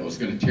here that was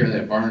going to tear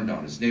that barn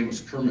down. His name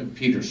was Kermit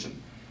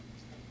Peterson.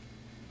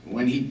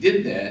 When he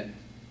did that,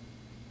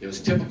 it was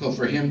typical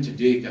for him to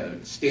take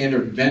a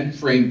standard bent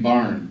frame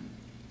barn,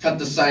 cut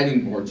the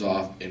siding boards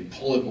off, and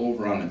pull it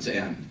over on its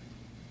end.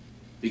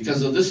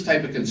 Because of this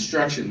type of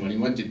construction, when he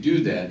went to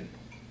do that,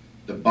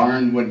 the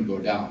barn wouldn't go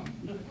down.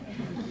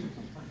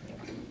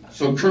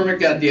 So Kermit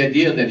got the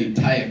idea that he'd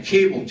tie a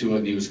cable to it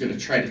and he was going to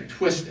try to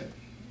twist it.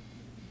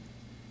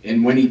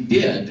 And when he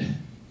did,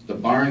 the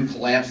barn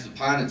collapsed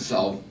upon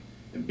itself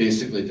and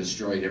basically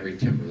destroyed every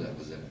timber that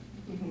was in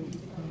it.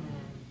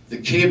 The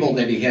cable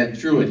that he had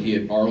through it, he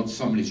had borrowed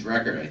somebody's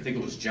record. I think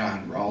it was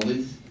John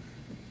Rowley's.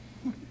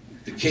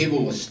 The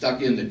cable was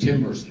stuck in the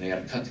timbers and they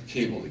had to cut the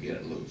cable to get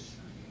it loose.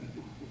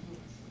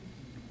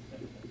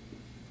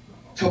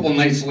 A couple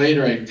nights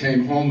later, I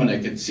came home and I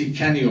could see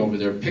Kenny over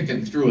there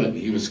picking through it. And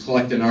he was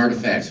collecting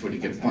artifacts what he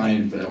could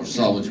find that were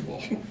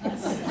salvageable.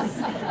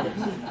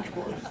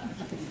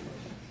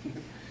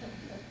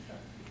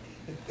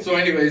 So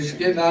anyways,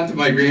 getting on to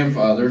my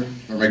grandfather,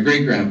 or my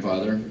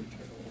great-grandfather.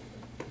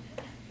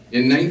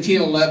 In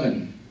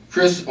 1911,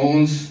 Chris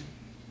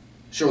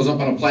shows up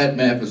on a plat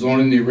map as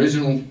owning the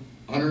original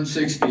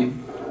 160,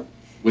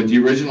 with the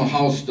original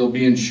house still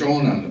being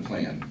shown on the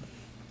plan.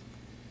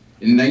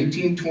 In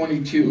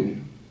 1922,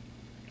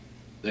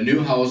 the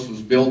new house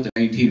was built in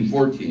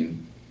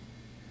 1914.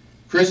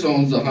 Chris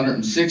owns the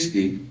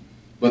 160,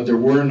 but there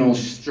were no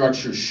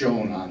structures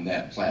shown on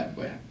that plat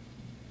map.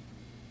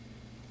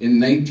 In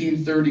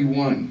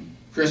 1931,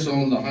 Chris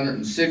owned the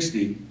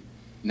 160.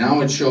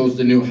 Now it shows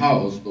the new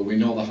house, but we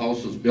know the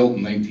house was built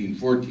in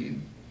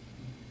 1914.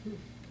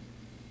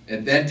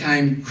 At that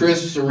time,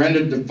 Chris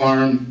surrendered the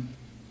farm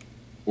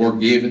or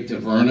gave it to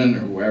Vernon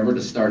or whoever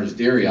to start his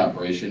dairy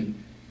operation.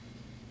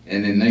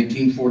 And in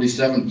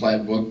 1947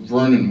 plat book,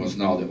 Vernon was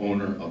now the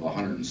owner of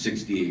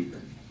 160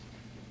 acres.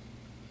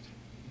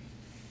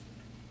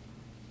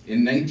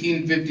 In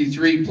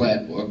 1953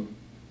 plat book,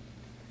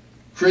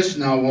 Chris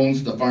now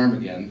owns the farm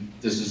again.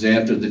 This is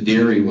after the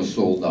dairy was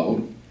sold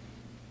out.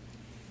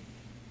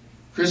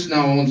 Chris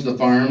now owns the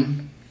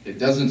farm. It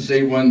doesn't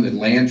say when the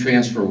land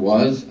transfer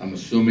was. I'm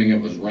assuming it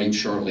was right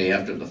shortly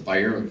after the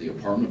fire of the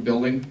apartment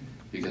building,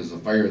 because the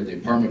fire of the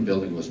apartment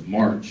building was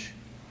March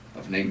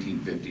of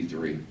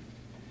 1953.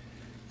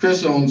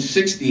 Chris owns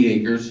 60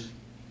 acres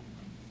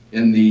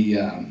in the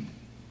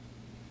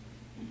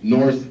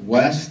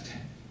northwest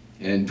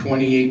and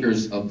 20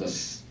 acres of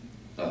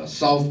the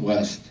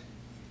southwest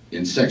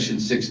in section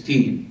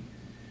 16.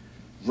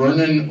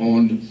 Vernon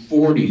owned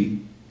 40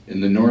 in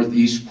the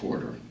northeast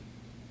quarter,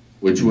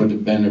 which would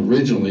have been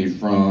originally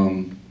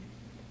from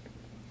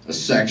a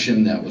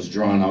section that was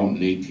drawn out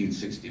in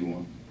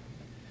 1861.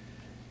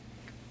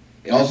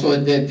 Also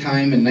at that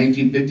time in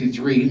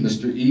 1953,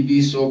 Mr. E.B.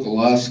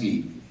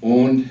 Sokolowski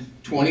owned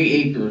 20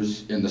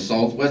 acres in the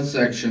southwest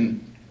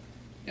section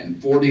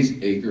and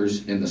 40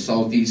 acres in the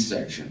southeast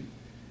section.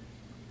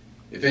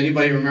 If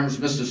anybody remembers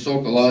Mr.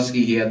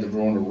 Sokolowski, he had the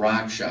Verona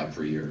Rock Shop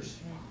for years.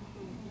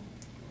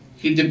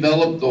 He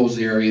developed those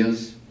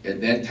areas at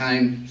that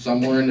time,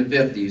 somewhere in the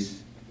 50s,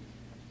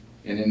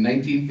 and in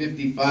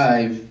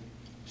 1955,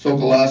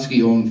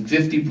 Sokolowski owned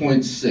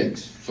 50.6.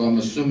 So I'm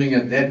assuming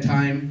at that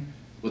time,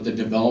 with the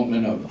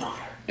development of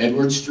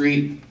Edward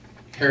Street,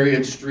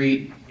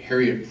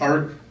 Harriet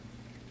Park,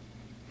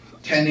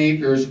 10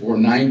 acres or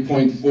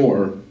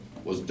 9.4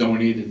 was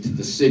donated to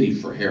the city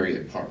for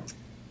Harriet Park.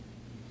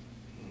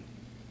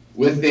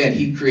 With that,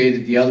 he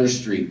created the other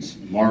streets,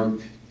 Mark,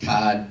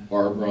 Todd,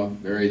 Barbara,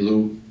 Mary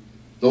Lou.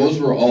 Those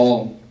were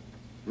all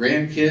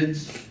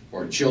grandkids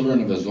or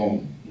children of his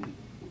own.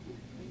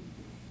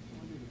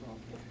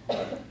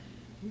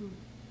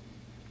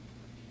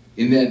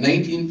 In that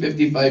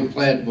 1955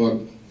 plat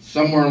book,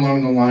 somewhere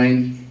along the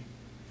line,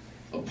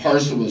 a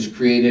parcel was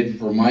created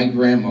for my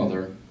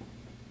grandmother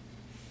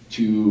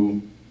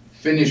to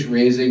finish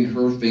raising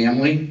her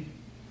family,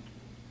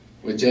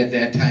 which at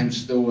that time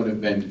still would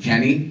have been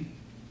Kenny.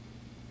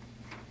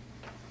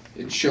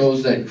 It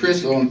shows that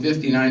Chris owned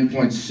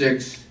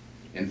 59.6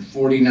 and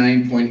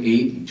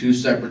 49.8 in two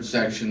separate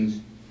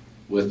sections,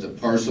 with the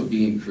parcel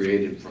being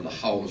created for the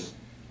house,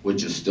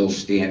 which is still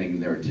standing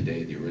there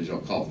today, the original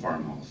called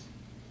farmhouse.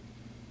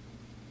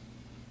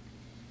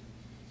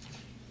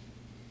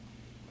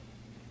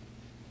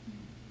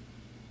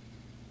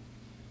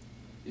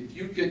 If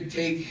you could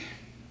take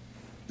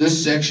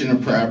this section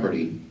of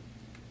property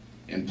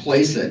and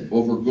place it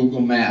over Google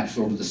Maps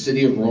over the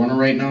city of Verona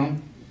right now,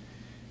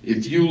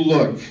 if you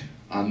look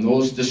on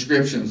those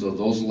descriptions of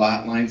those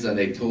lot lines that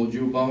I told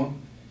you about,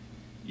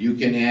 you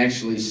can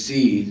actually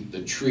see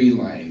the tree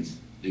lines,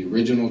 the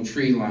original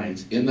tree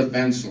lines in the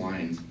fence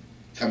lines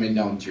coming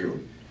down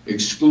through,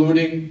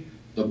 excluding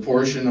the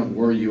portion of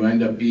where you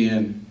end up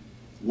being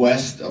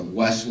west of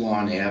West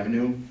Lawn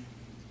Avenue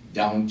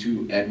down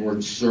to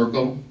Edwards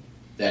Circle.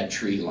 That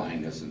tree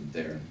line isn't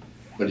there.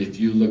 But if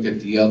you look at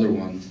the other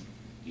ones,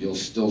 you'll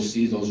still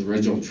see those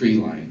original tree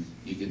lines.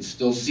 You can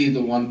still see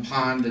the one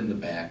pond in the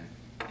back,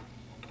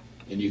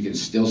 and you can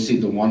still see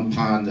the one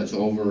pond that's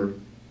over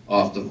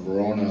off the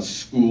Verona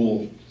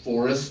School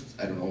Forest.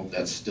 I don't know if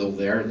that's still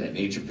there, that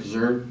nature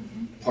preserve.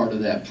 Part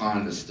of that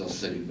pond is still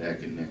sitting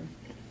back in there.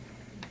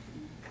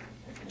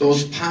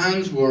 Those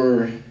ponds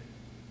were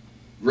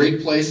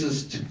great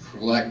places to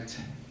collect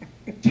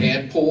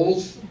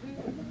tadpoles.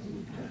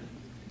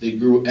 They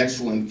grew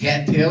excellent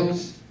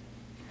cattails,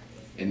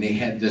 and they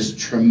had this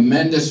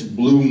tremendous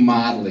blue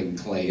modeling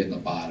clay in the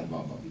bottom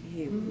of them.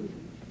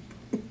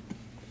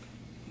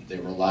 They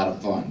were a lot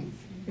of fun.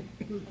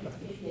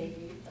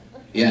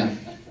 Yeah.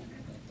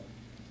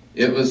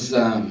 It was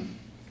kind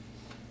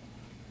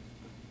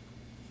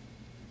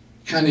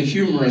of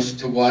humorous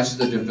to watch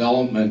the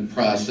development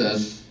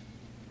process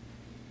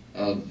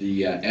of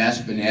the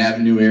Aspen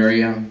Avenue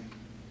area,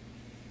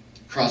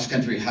 Cross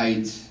Country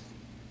Heights.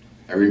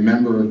 I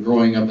remember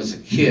growing up as a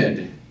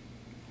kid,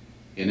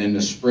 and in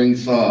the spring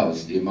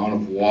thaws, the amount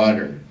of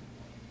water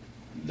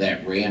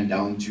that ran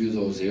down through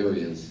those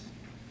areas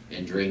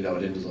and drained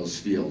out into those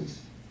fields.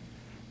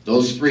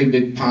 Those 3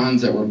 big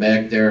ponds that were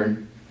back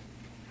there,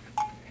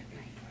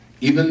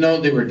 even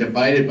though they were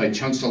divided by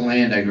chunks of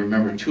land, I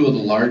remember 2 of the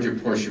larger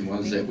portion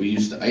ones that we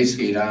used to ice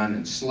skate on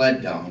and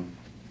sled down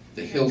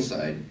the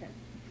hillside.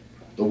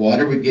 The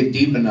water would get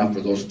deep enough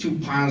where those 2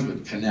 ponds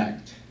would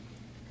connect.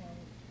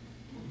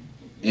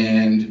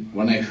 And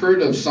when I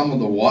heard of some of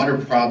the water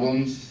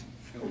problems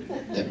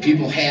that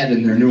people had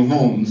in their new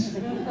homes,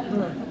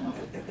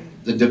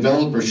 the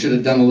developer should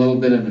have done a little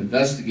bit of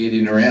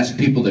investigating or asked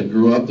people that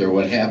grew up there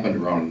what happened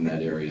around in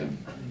that area.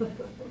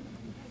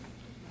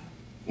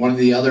 One of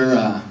the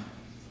other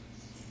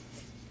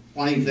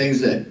funny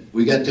things that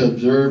we got to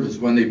observe is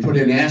when they put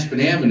in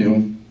Aspen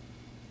Avenue,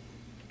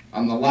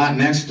 on the lot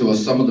next to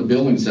us, some of the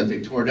buildings that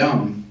they tore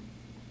down,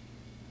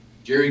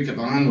 Jerry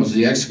Caban was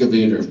the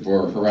excavator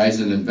for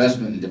Horizon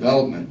Investment and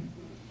Development.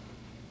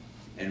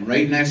 And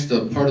right next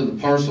to part of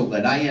the parcel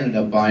that I ended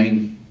up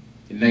buying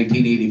in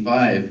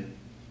 1985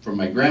 from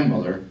my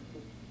grandmother,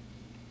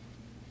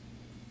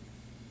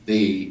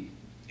 they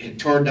had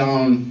tore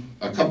down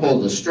a couple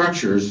of the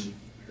structures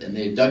and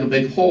they dug a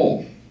big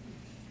hole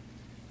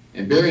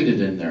and buried it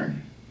in there.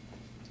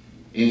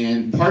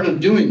 And part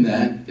of doing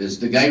that is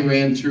the guy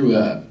ran through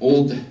an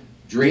old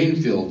drain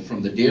field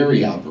from the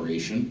dairy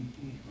operation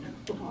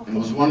and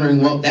was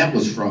wondering what that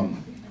was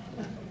from.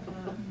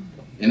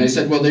 And I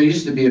said, well, there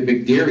used to be a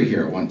big dairy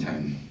here at one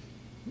time.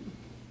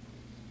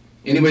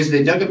 Anyways,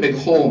 they dug a big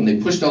hole and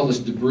they pushed all this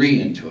debris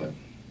into it.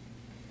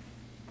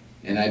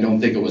 And I don't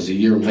think it was a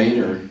year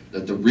later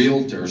that the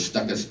realtor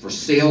stuck a for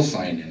sale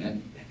sign in it.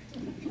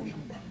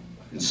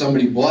 And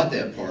somebody bought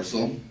that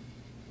parcel.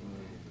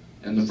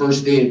 And the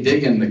first day of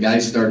digging, the guy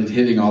started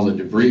hitting all the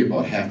debris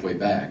about halfway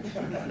back.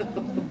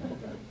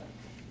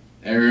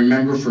 I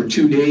remember for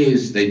 2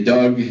 days they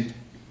dug,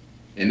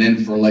 and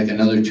then for like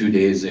another 2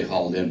 days they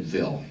hauled in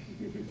fill.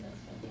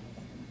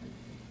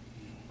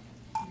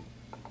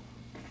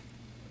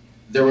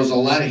 There was a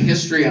lot of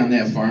history on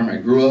that farm. I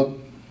grew up,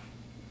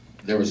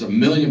 there was a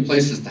million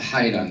places to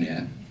hide on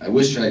that. I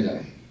wish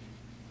I'd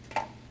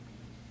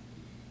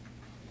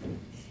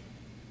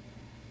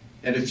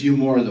had a few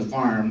more of the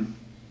farm.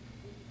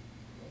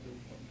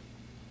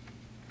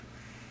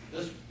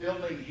 This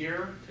building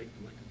here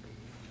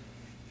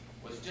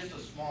was just a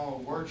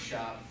small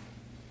workshop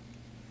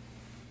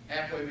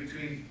halfway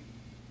between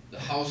the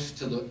house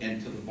to the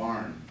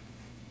barn.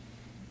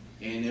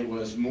 And it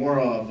was more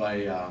of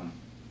a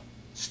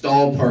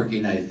stall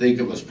parking. I think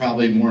it was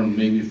probably more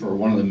maybe for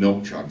one of the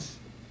milk trucks.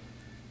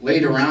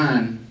 Later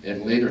on, at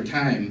a later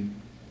time,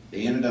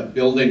 they ended up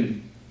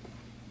building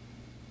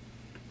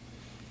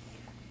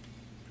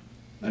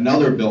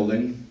another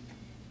building.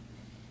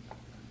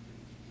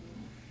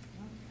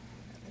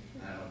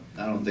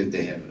 I don't think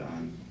they have it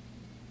on.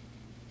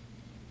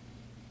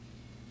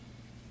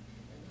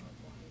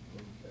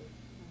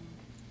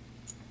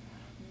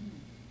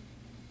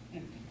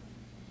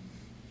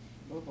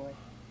 Oh, boy.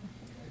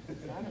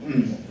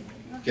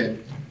 Okay.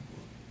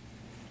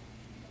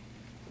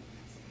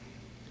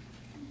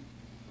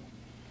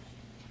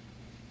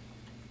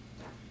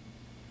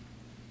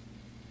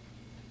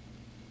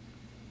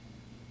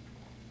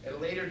 At a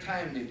later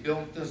time, they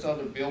built this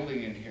other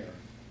building in here.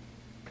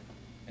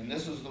 And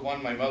this is the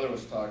one my mother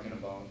was talking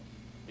about.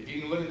 If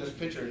you can look at this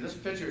picture, and this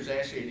picture is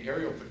actually an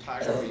aerial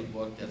photography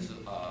book that's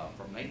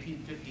from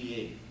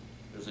 1958.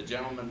 There's a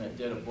gentleman that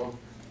did a book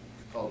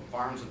called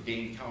Farms of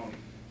Dane County.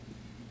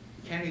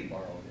 Kenny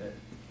borrowed it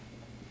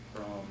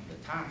from the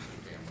Thompson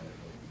family.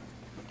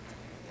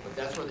 But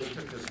that's where they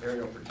took this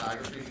aerial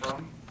photography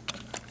from.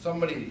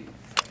 Somebody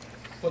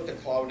put the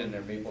cloud in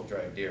their Maple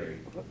Drive Dairy.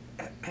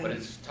 But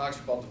it talks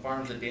about the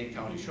farms of Dane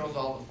County, shows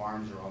all the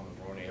farms around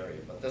the Verona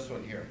area, but this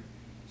one here.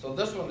 So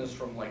this one is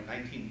from like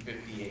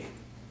 1958.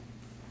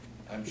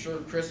 I'm sure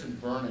Chris and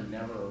Vernon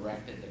never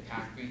erected the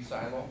concrete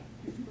silo,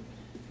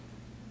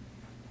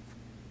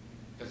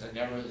 because it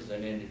never is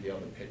in any of the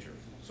other pictures.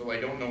 So I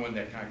don't know when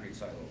that concrete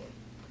silo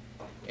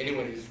was.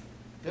 Anyways,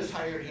 this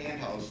hired hand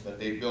house that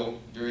they built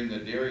during the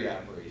dairy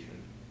operation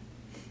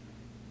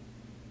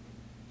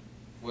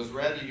was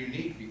rather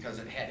unique because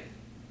it had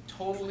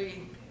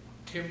totally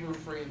timber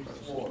frame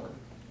floor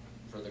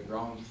for the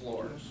ground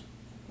floors.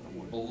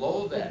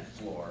 Below that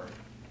floor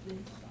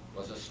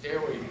was a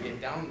stairway to get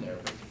down there,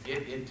 but to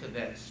get into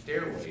that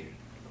stairway,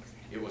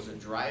 it was a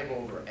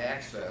drive-over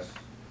access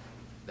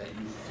that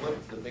you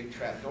flipped the big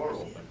trap door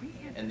open,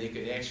 and they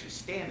could actually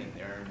stand in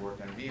there and work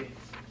on vehicles.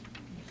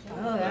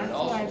 Oh, that's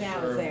why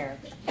that was there.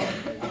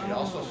 It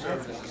also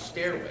served as a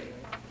stairway,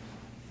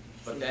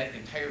 but that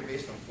entire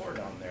basement floor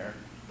down there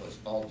was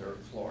all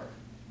dirt floor.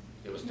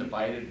 It was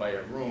divided by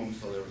a room,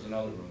 so there was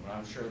another room, and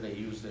I'm sure they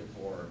used it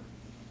for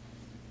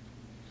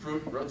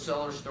root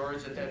cellar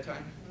storage at that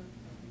time.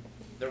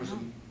 There was,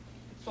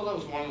 so that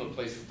was one of the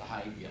places to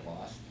hide and get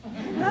lost.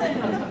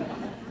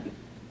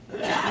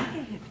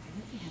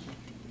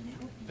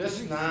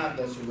 This knob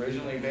that's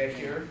originally back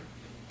here,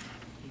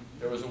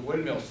 there was a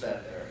windmill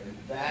set there, and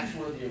that's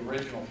where the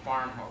original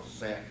farmhouse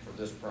sat for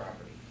this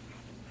property.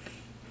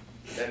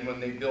 Then when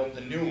they built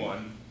the new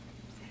one,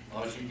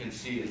 all you can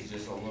see is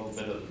just a little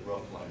bit of the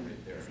roof line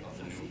right there of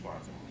the new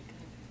farmhouse.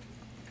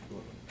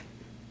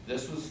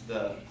 This was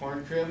the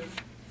corn crib.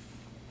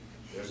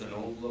 There's an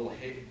old little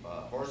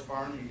horse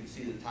barn. You can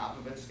see the top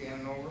of it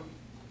standing over.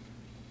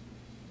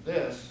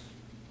 This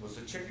was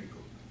a chicken coop.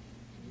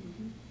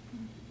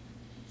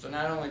 So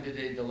not only did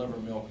they deliver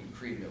milk and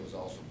cream, it was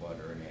also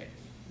butter and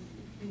eggs.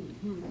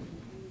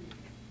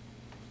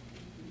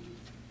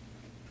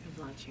 There's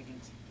a lot of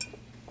chickens.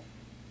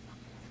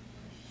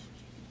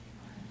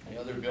 The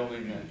other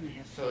building,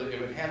 so it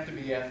would have to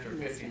be after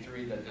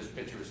 53 that this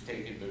picture was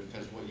taken,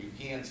 because what you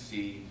can't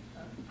see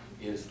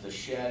is the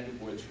shed,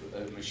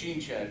 a machine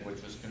shed,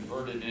 which was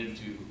converted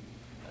into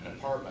an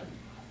apartment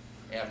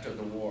after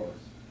the war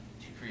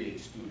to create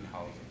student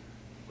housing,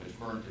 which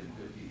burned in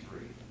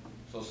 53.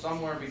 So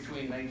somewhere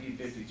between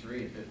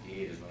 1953 and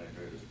 58 is when I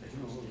drew this picture.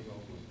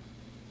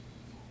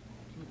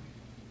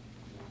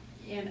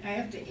 And I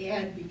have to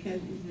add,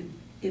 because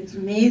it's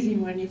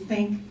amazing when you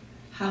think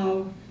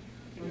how,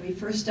 when we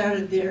first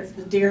started there,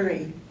 the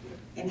dairy,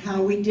 and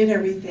how we did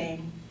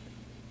everything,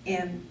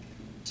 and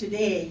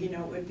today, you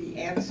know, it would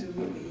be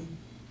absolutely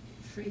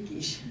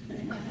freakish.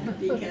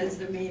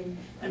 Because, I mean,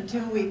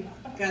 until we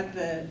got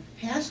the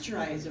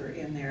pasteurizer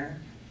in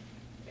there,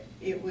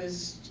 it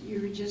was,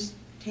 you were just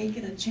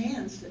taking a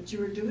chance that you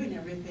were doing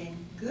everything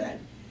good.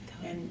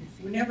 And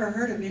we never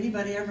heard of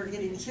anybody ever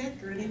getting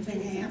sick or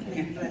anything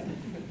happening, but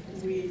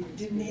we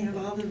didn't have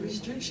all the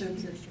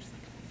restrictions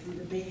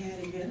that they had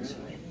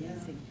eventually, yeah.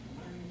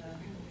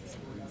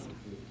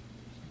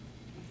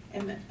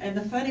 And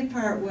the funny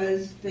part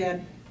was that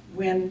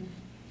when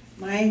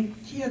my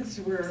kids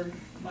were,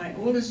 my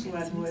oldest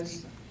one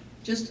was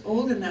just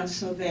old enough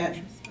so that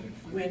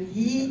when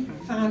he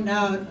found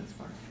out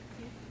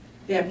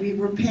that we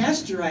were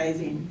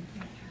pasteurizing,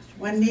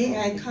 one day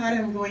I caught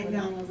him going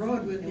down the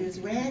road with his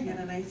wagon,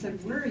 and I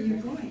said, "Where are you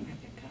going?"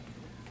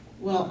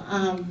 Well,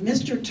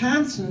 Mr.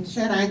 Thompson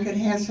said I could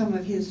have some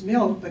of his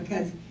milk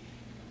because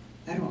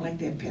I don't like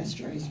that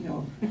pasteurized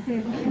milk.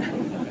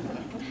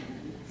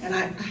 And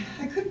I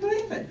couldn't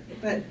believe it,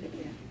 but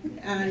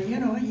you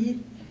know, he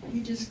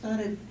just thought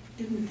it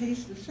didn't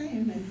taste the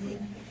same,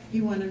 and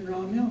he wanted raw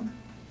milk.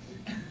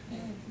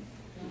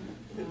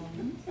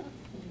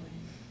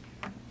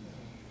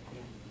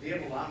 We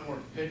have a lot more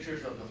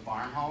pictures of the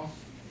farmhouse.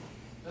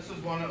 This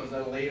is one that was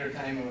at a later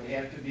time. It would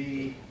have to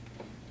be,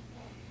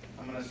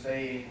 I'm going to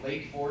say,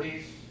 late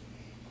 40s,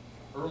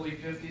 early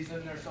 50s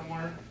in there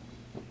somewhere.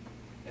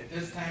 At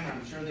this time,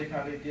 I'm sure they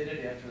probably did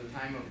it after the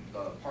time of the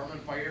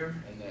apartment fire,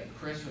 and that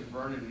Chris and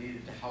Vernon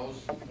needed to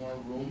house more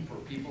room for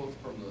people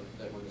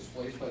that were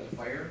displaced by the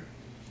fire.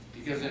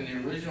 Because in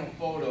the original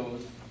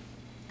photos,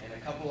 and a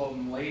couple of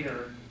them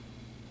later,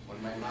 when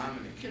my mom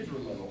and the kids were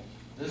little,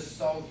 this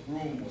south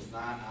room was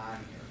not on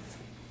here.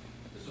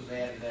 This was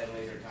added at a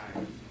later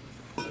time.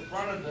 The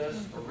front of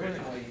this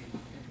originally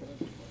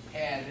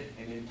had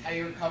an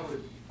entire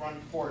covered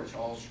front porch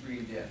all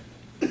screened in.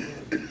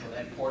 So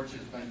that porch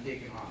has been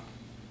taken off.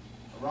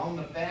 Around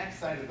the back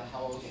side of the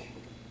house,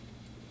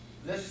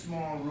 this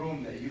small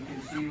room that you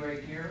can see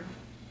right here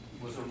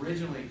was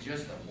originally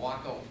just a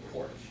walkout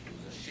porch. It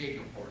was a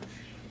shaker porch.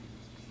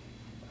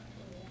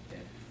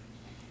 Okay.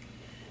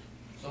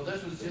 So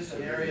this was just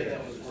an area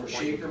that was for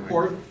shaker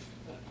porch.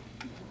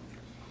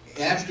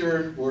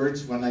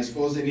 Afterwards, when I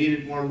suppose they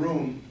needed more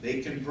room,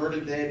 they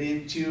converted that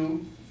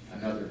into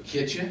another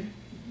kitchen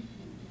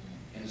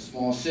and a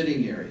small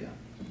sitting area.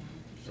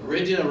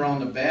 Originally, around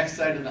the back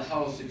side of the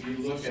house, if you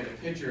look at a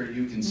picture,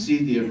 you can see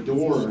the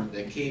door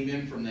that came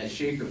in from that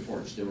shaker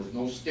porch. There was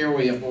no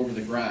stairway up over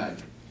the garage.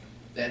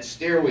 That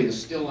stairway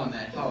is still on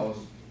that house,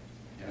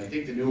 and I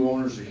think the new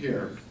owners are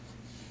here.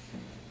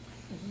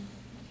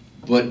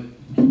 But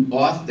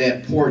off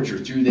that porch or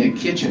through that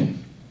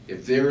kitchen,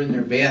 if they're in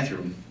their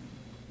bathroom,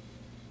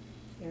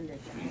 can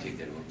you take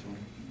that over to me,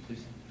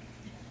 please?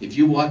 If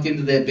you walk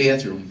into that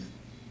bathroom,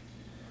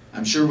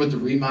 I'm sure with the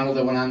remodel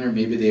that went on there,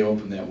 maybe they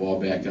opened that wall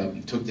back up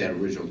and took that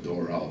original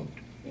door out.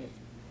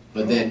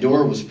 But that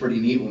door was pretty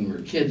neat when we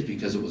were kids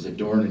because it was a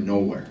door to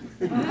nowhere.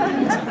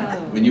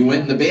 When you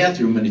went in the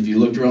bathroom and if you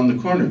looked around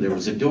the corner, there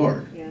was a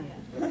door.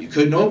 You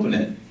couldn't open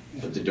it,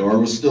 but the door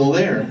was still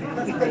there.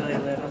 Really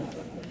little.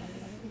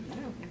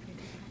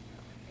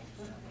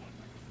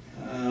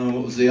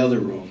 What was the other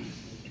room?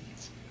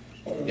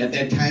 At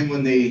that time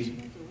when they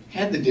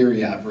had the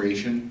dairy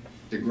operation,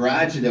 the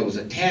garage that was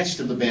attached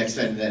to the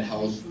backside of that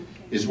house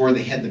is where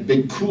they had the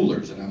big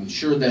coolers, and I'm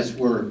sure that's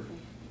where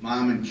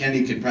Mom and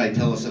Kenny could probably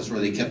tell us that's where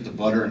they kept the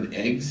butter and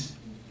eggs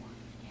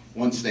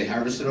once they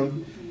harvested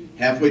them.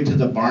 Halfway to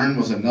the barn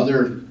was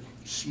another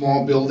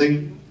small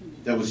building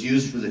that was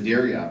used for the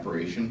dairy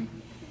operation.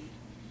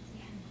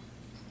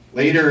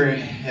 Later,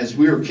 as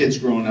we were kids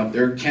growing up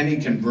there, Kenny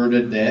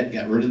converted that,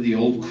 got rid of the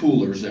old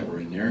coolers that were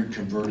in there, and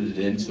converted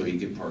it in so he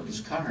could park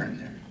his car in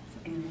there.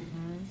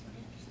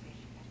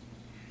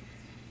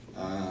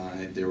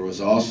 There was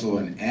also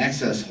an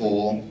access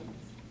hole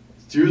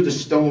through the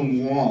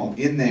stone wall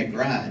in that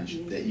garage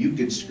that you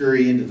could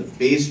scurry into the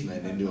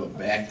basement into a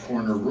back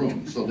corner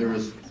room. So there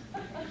was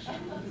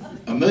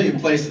a million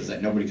places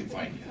that nobody could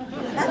find you.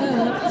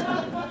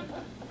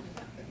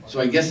 So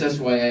I guess that's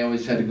why I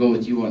always had to go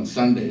with you on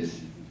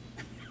Sundays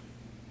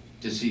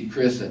to see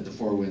Chris at the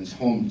Four Winds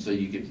home so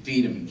you could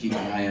feed him and keep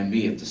an eye on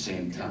me at the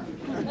same time.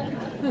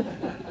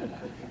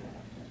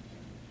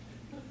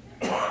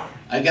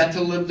 I got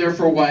to live there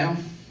for a while.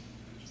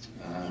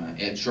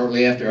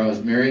 Shortly after I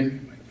was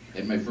married,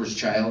 had my first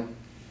child,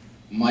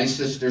 my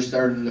sister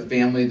started a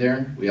family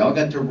there. We all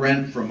got to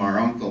rent from our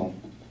uncle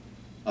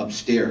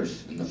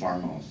upstairs in the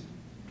farmhouse.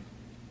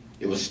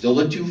 It was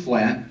still a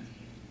 2-flat.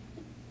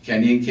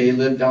 Kenny and Kay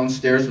lived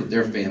downstairs with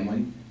their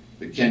family,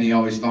 but Kenny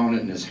always found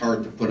it in his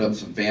heart to put up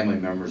some family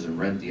members and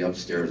rent the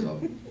upstairs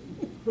of it.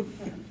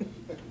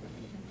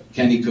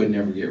 Kenny could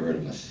never get rid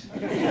of us.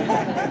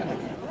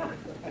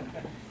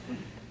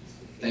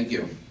 Thank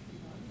you.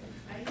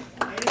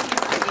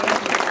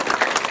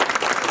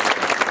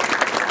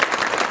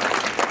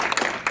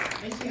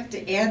 I just have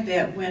to add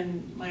that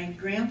when my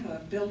grandpa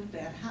built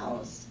that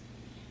house,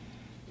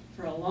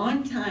 for a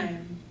long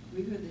time,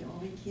 we were the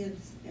only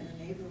kids in the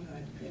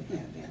neighborhood that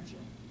had a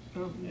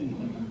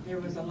bathroom. There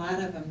was a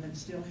lot of them that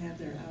still had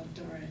their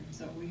outdoor, and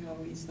so we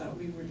always thought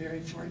we were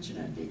very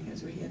fortunate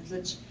because we had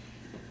such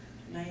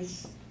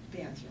nice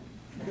bathroom.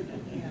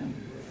 Yeah, in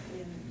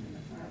the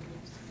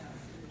farmhouse.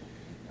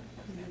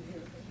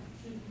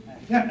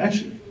 Yeah,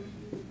 actually,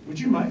 would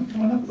you mind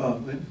coming up,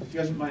 Lynn, if you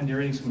guys wouldn't mind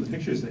narrating some of the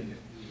pictures that you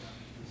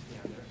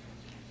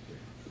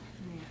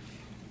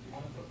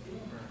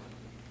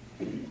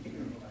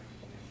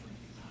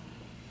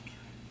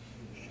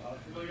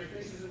familiar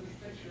faces in this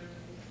picture.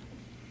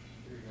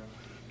 Here you go.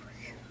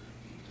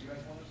 You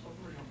guys want to stop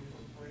or you want me to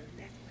look for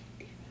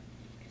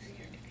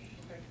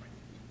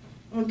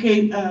you? Okay,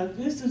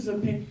 this is a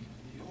pic.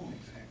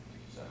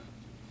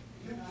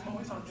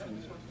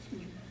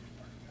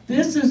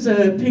 This is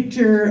a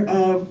picture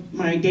of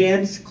my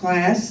dad's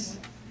class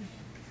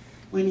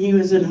when he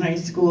was in high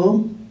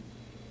school.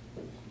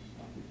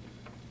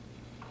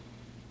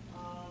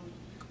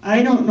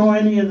 I don't know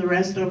any of the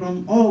rest of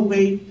them. Oh,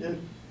 wait,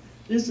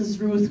 this is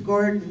Ruth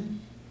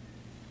Gordon.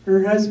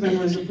 Her husband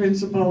was the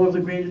principal of the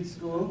graded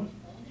school.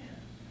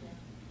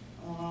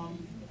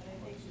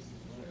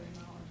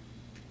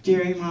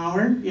 Jerry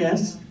Maurer,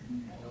 yes.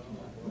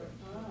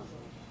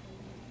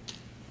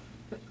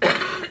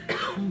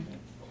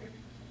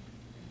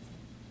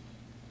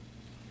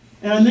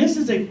 And this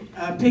is a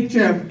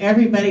picture of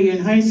everybody in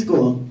high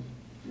school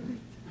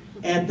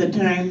at the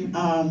time.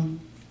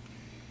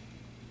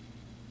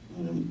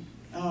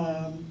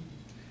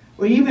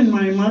 Well, even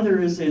my mother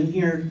is in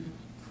here.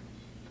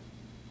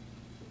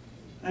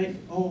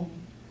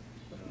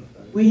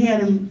 We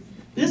had him.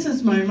 This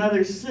is my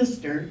mother's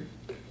sister.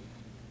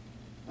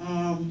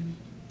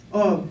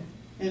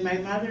 And my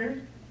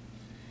mother.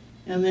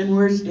 And then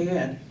where's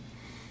Dad?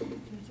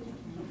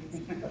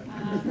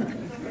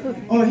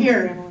 Oh,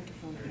 here.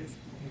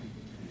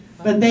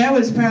 But that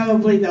was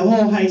probably the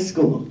whole high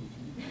school.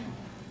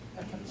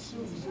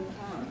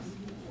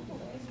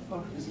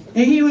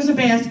 And he was a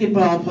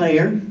basketball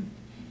player.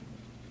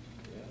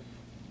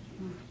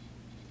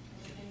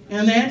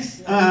 And that's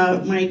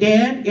my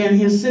dad and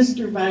his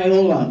sister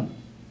Viola.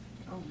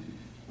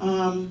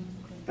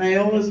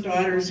 Viola's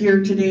daughter's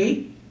here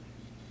today.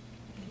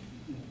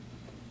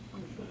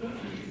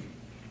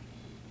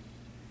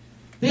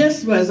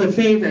 This was a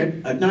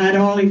favorite, not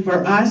only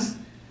for us,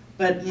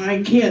 but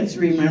my kids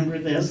remember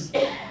this.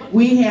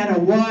 We had a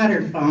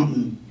water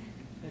fountain,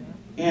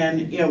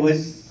 and it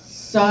was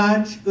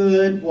such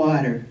good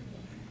water.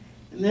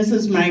 And this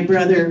is my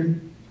brother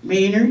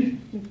Maynard,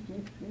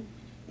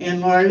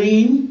 and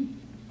Marlene,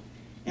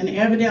 and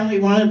evidently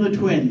one of the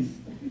twins.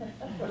 Did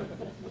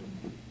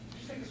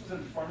you say this was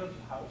in front of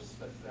the house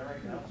that's there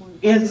right now?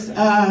 It's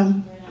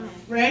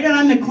right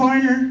on the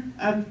corner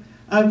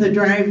of the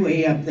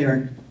driveway up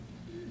there.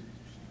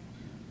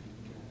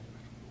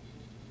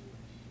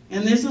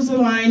 And this is a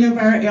line of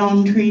our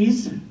elm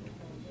trees,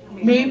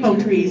 maple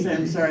trees,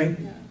 I'm sorry.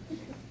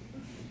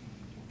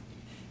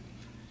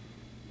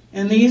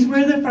 And these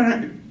were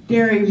the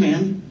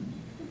dairymen.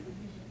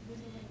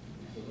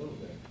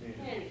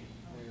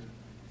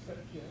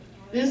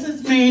 This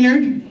is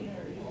Maynard.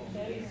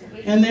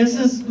 And this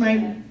is my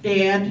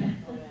dad.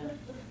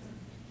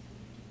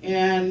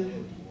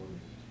 And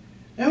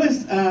that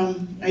was,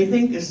 I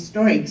think, the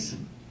Stoics.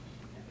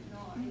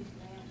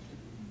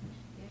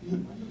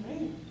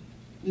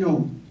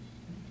 No.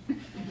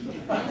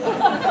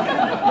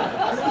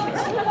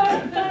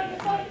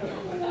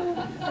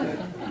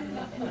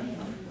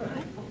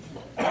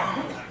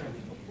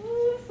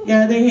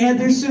 Yeah, they had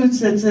their suits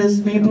that says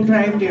Maple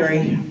Drive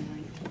Dairy.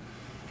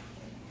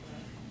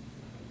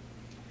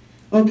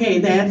 Okay,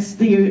 that's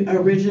the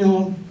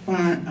original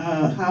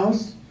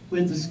house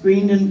with the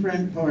screened-in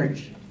front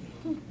porch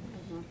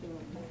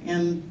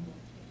and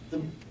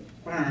the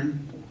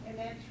barn. And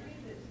that tree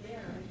that's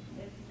there,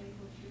 that's a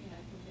maple tree, I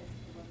think that's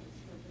the one that's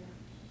still there.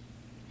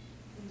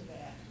 In the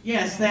back.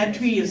 Yes, that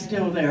tree is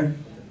still there.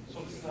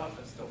 So the stuff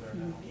is still there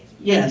now.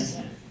 Yes.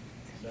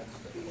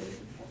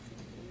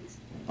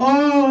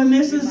 Oh, and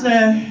this is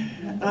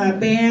a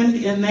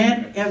band, and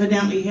that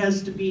evidently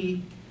has to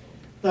be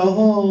the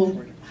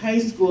whole high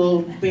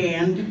school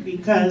band,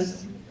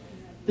 because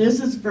this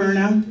is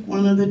Verna,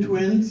 one of the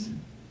twins.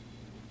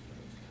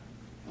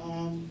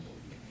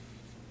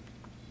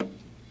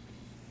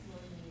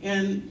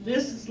 And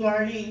this is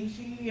Lardy.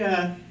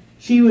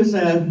 She was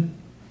a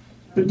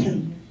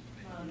pretend.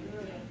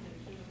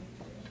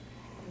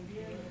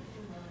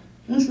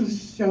 This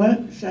is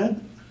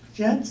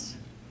Jets,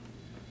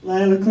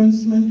 Lila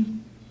Kunzman,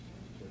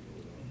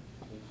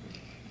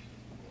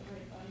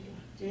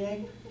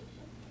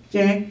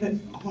 Jack the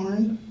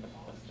Horn,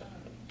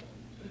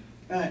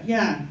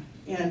 yeah,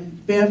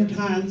 and Bev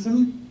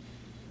Thompson.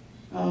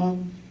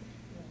 And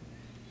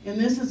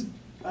this is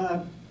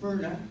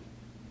Berta,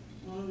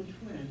 one of the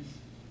twins.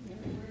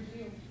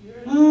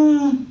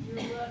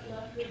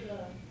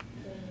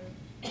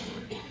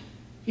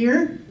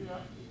 Here?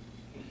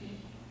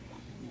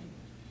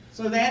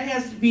 So that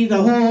has to be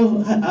the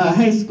whole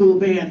high school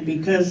band,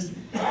 because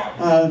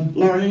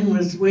Lauren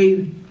was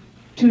way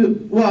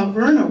too, well,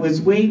 Verna was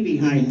way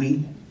behind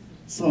me,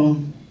 so.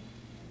 You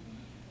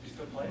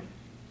still play?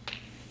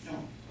 No.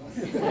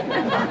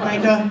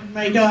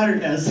 My daughter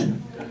does.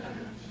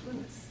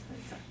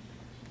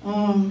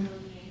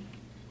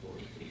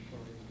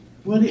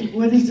 What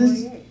is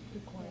this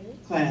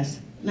class?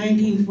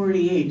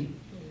 1948.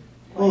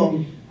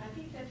 Oh. I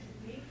think that's the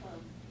Glee Club.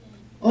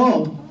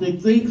 Oh, the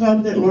Glee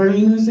Club that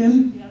Lauren was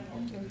in?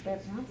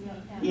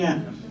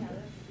 Yeah.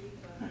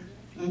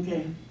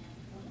 Okay.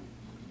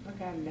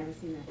 Okay, I've never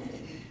seen that.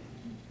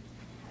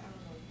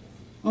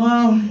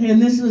 Oh,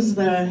 and this was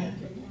the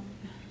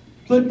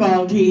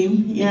football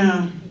team,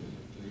 yeah.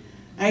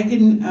 I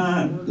can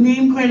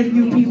name quite a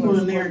few people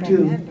in there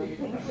too.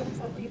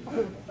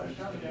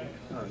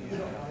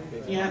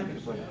 Yeah.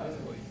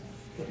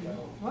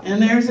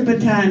 And there's the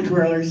baton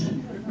twirlers.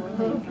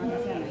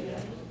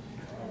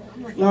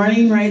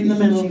 Lauren right in the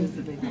middle.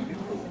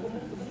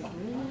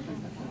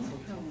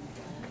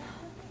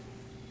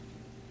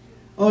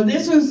 Oh,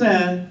 this was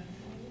a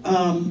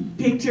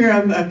picture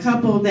of a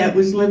couple that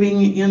was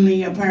living in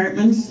the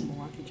apartments,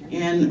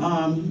 and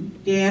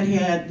Dad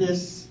had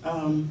this,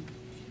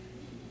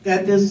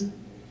 got this,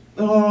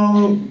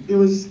 it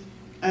was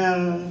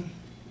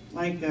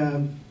like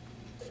a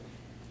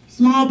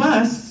small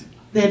bus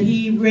that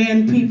he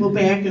ran people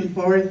back and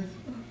forth,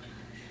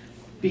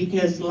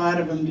 because a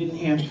lot of them didn't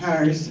have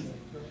cars.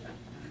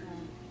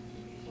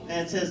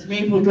 That says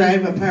Maple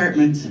Drive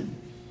Apartments.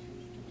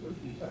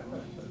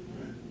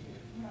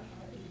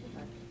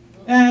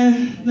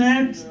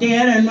 That's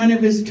Dad on one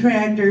of his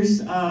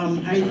tractors.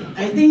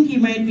 I think he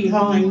might be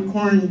hauling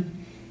corn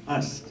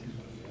husk.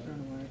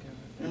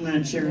 I'm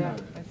not sure. Yeah,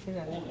 I see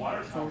that.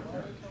 Water tower,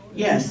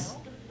 Yes,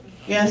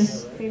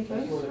 yes. Same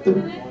place? The-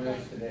 One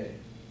is today.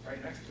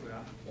 right next to it, huh?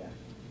 Yeah. I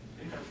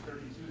think that was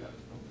 32 that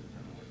was built.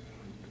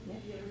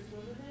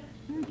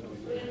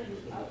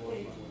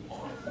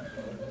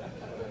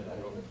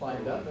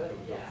 Climbed up it.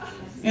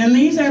 And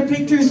these are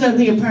pictures of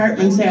the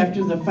apartments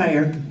after the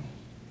fire.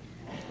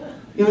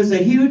 It was a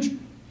huge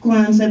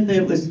Quonset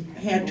that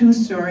had 2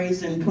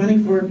 stories and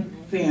 24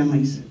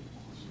 families. There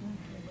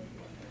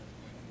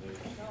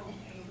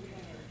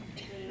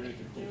were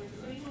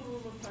single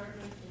room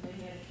apartments and they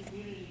had a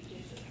community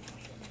kitchen.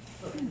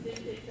 Did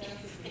they set up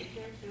a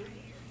daycare too?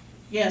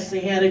 Yes,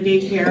 they had a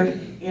daycare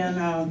and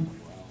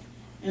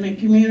a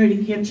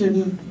community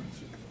kitchen.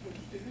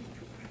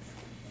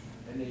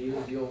 And they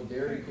used the old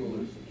dairy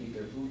coolers to keep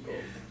their food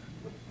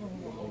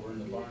cold over in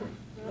the barn.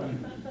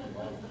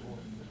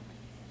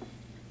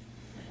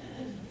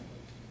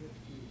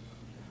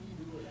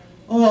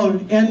 Oh,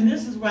 and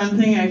this is one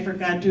thing I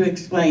forgot to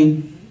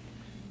explain.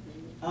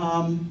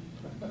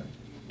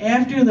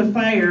 After the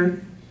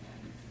fire,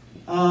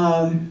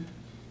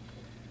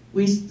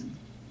 we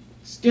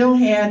still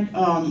had,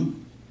 well,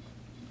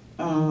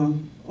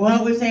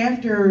 it was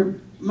after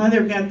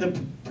Mother got the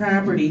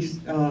properties.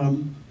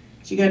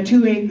 She got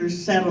 2 acres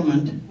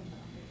settlement.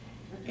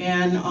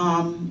 And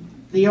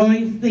the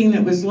only thing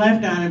that was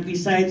left on it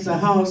besides the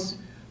house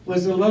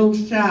was a little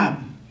shop,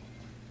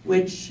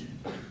 which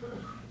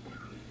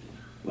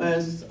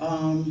was,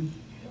 Old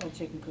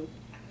chicken coop.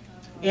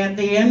 at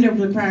the end of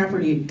the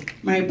property.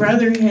 My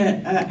brother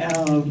had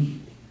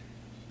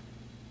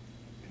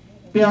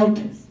built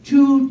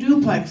 2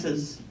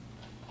 duplexes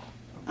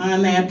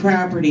on that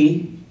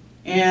property,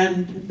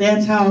 and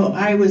that's how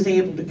I was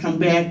able to come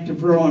back to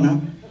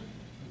Verona.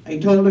 I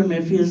told him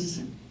if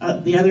his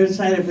the other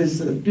side of his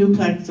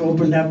duplex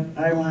opened up,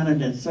 I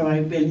wanted it, so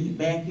I've been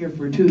back here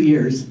for 2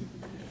 years.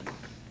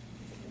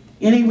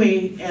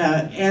 Anyway,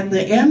 at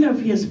the end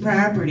of his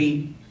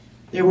property,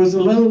 there was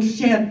a little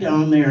shed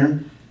down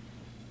there.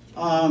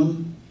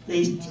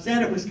 They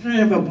said it was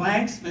kind of a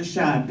blacksmith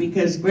shop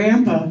because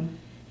Grandpa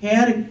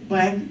had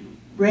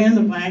ran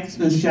the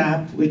blacksmith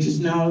shop, which is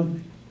now,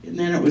 and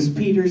then it was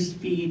Peter's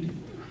Feed.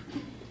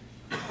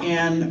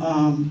 And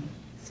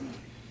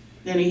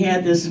then he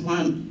had this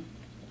one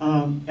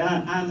on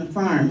the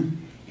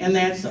farm, and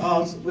that's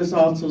also was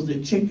also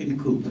the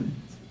chicken coop.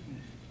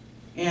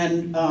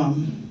 And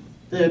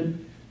the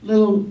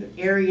little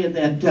area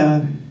that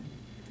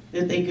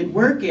that they could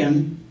work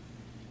in,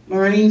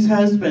 Maureen's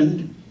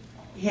husband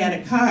had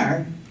a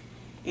car,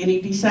 and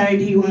he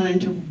decided he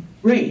wanted to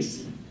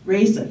race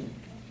it.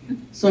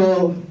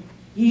 So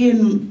he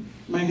and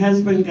my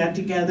husband got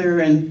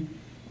together and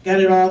got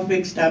it all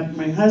fixed up.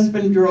 My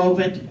husband drove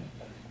it,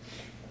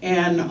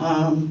 and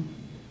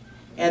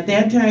at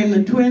that time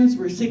the twins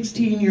were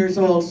 16 years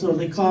old, so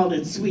they called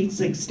it Sweet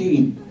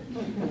 16.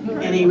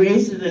 And he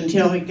raced it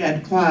until he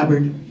got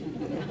clobbered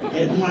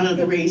at one of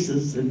the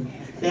races, and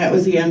that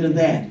was the end of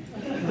that.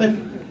 But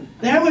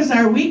that was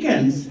our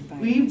weekends.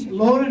 We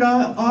loaded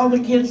all the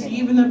kids,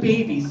 even the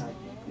babies,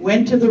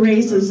 went to the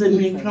races, and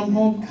we'd come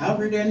home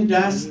covered in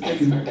dust.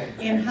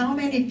 And how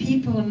many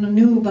people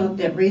knew about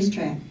that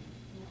racetrack?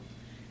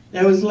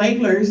 That was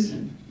Legler's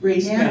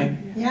racetrack.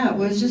 Yeah, it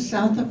was just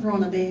south of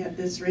Verona. They had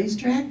this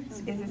racetrack.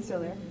 Is it still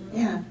there?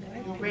 Yeah.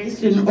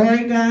 Raced in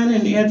Oregon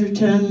and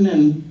Edgerton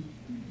and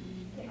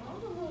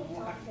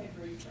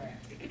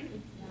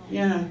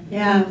yeah.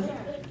 Yeah.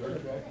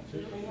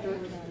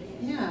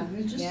 Yeah, it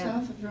was just Yeah.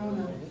 south of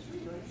Verona.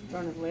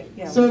 Front of Lake,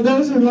 yeah. So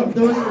those are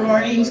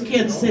Maureen's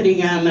kids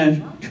sitting on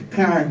the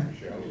car.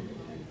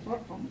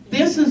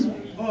 This is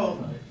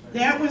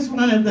that was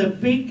one of the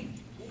big.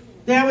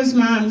 That was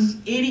Mom's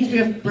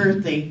 85th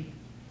birthday.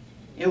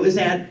 It was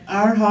at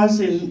our house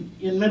in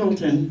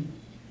Middleton,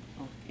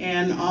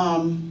 and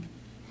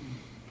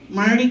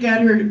Marty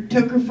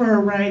took her for a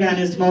ride on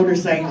his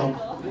motorcycle.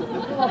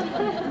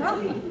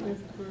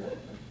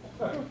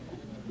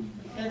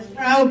 It's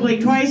probably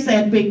twice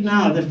that big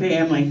now, the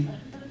family.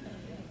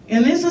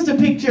 And this is a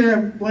picture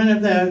of one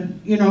of the,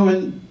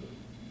 when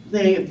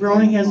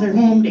Verona has their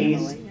home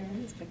days.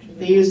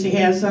 They used to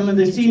have some of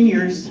the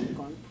seniors.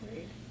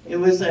 It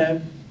was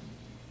a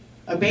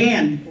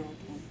band.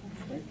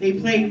 They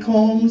played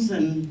combs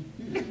and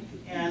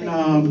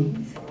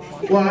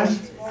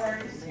washboards.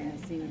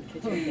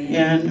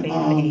 And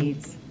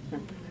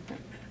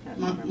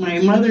my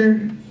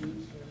mother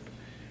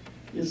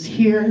is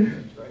here.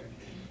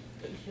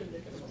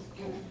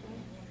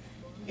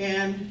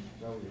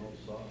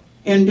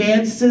 And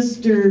Dad's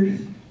sister,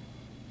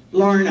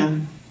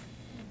 Lorna,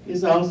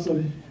 is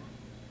also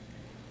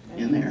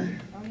in there.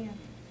 It'd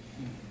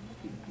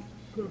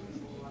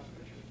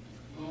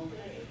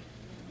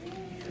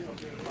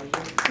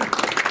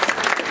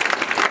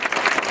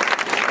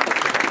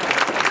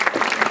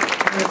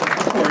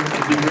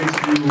be great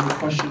to do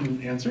question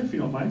and answer, if you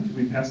don't mind. Could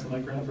we pass the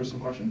mic around for some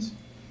questions?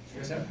 You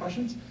guys have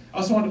questions? I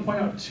also wanted to point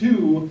out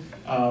two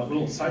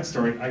little side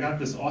story. I got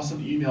this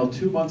awesome email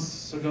 2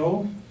 months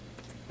ago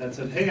that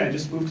said, hey, I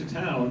just moved to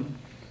town,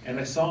 and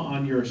I saw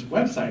on your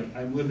website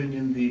I'm living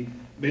in the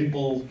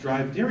Maple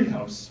Drive Dairy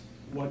House.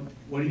 What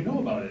do you know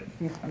about it?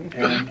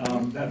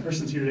 And that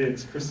person's here today.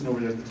 It's Kristen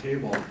over there at the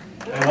table.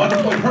 And I wanted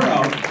to point her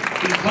out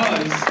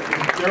because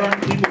if there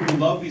aren't people who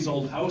love these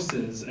old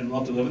houses and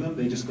love to live in them,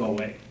 they just go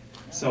away.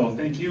 So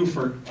thank you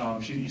for,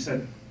 you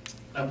said,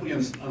 I put you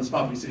on the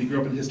spot, but you said you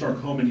grew up in a historic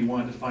home and you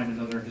wanted to find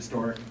another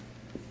historic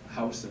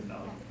house. And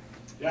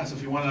yeah, so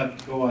if you want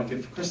to go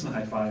give Kristen a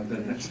high five, the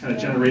next kind of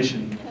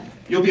generation,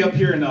 you'll be up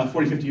here in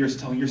 40, 50 years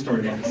telling your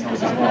story about this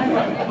house as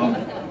well.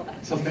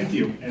 So thank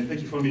you, and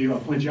thank you for me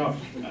pointing you out.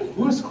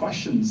 Who has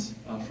questions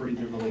for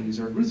either of the ladies?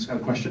 Or Ruth's got a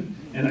question,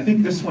 and I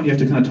think this one you have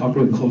to kind of talk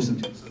really close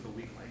into. This is the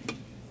weak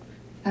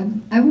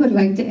link. I would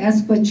like to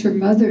ask what your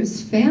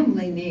mother's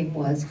family name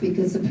was,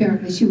 because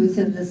apparently she was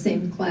in the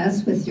same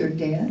class with your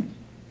dad.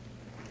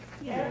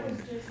 Yeah, it was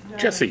just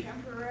Jesse,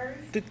 temporary.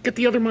 get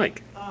the other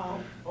mic.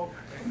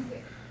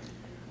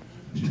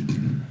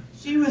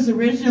 She was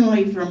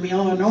originally from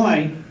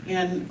Illinois,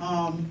 and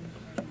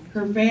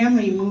her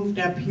family moved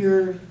up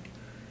here.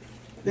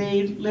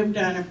 They lived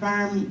on a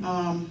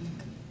farm.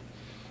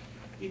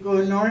 You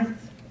go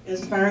north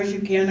as far as you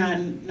can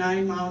on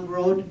 9 Mound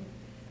Road,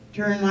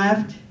 turn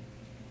left,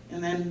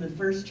 and then the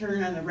first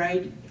turn on the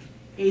right.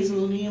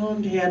 Hazel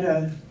Nealand had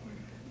a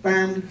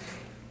farm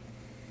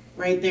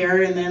right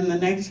there, and then the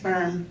next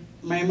farm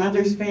my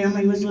mother's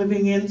family was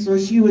living in, so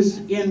she was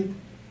in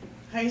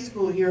high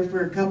school here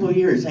for a couple of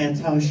years.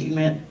 That's how she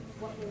met.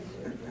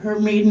 Her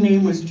maiden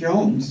name was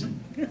Jones.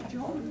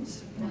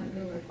 Jones.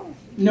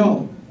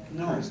 No,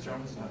 Curtis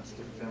Jones, not a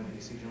different family,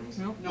 AC Jones?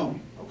 No. no.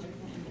 Okay.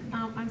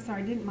 I'm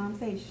sorry, didn't Mom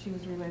say she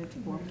was related to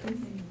Blumkey?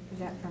 Is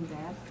that from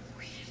Dad?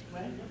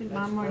 Did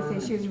Mom already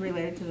say she was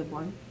related to the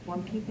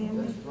Blumkey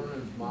family?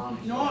 Vernon's mom.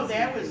 No,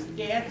 that was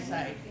Dad's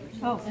side.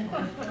 Oh.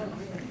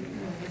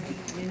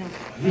 You know.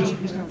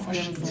 Who's got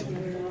questions?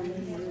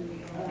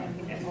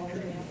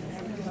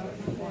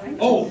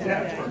 Oh,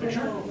 yeah, for a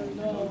picture?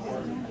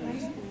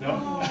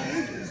 No?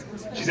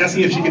 She's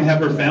asking if she can have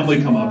her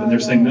family come up, and they're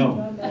saying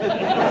no.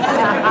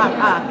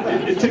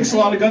 It takes a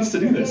lot of guts to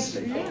do this.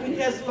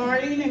 Because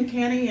Laureen and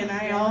Kenny and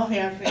I all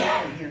have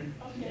family here.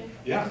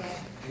 Yeah.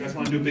 You guys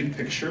want to do a big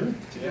picture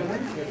together?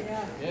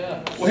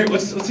 Yeah. Well, here,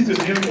 let's see if there's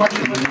any other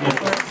questions.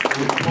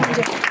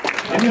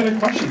 Any other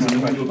questions? And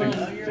then we'll do a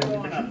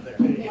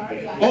big.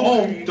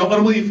 Oh, don't let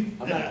him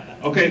leave.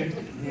 Okay.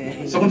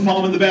 Someone follow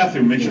him in the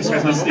bathroom. Make sure this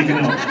guy's not sneaking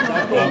out.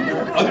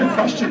 Other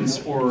questions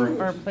for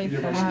either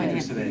of our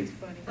speakers today?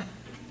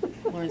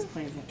 Laura's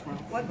plays at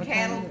 12. What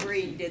cattle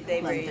breed did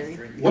they raise?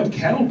 What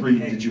cattle breed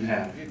did you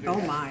have? Oh,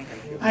 my.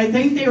 I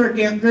think they were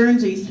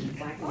Guernseys.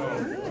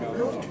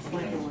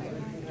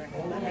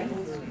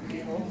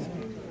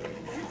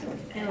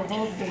 They were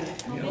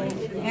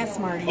Holstein. Ask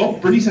Marty. Oh,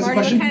 Bernice has a Marty,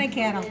 question. what kind of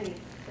cattle?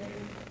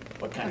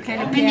 What kind of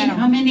cattle?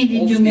 How many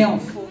did you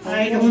milk?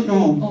 I don't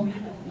know.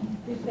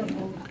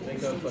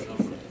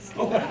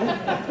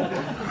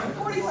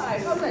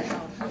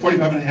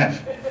 45 and a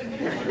half.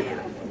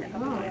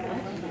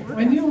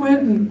 When you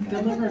went and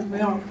delivered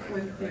milk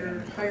with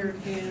your hired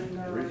hand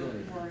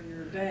or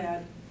your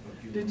dad,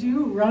 did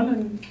you run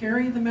and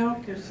carry the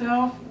milk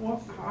yourself?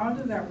 How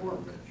did that work?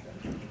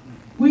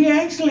 We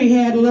actually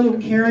had a little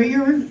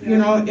carrier, you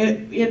know,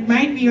 it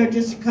might be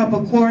just a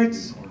couple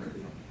quarts,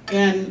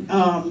 and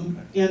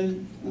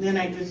then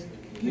I just,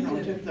 you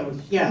know, took those,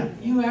 yeah,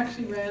 You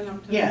actually ran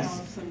up to the Yes.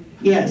 house and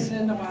Yes. put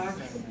it in the box?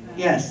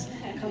 yes.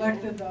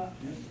 Collected the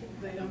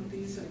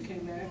empties and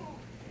came back?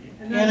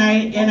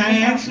 And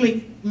I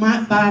actually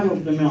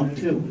bottled the milk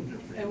too.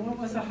 And what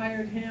was the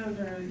hired hand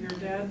or your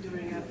dad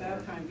doing at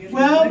that time? Getting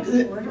Well,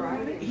 the next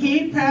order?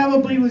 he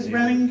probably was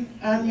running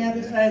on the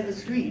other side of the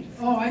street.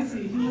 Oh, I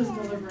see, he was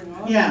delivering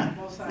all Yeah, of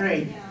both sides.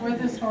 right. Were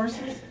the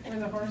horses?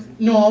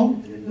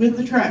 No, with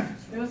the truck.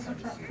 It was the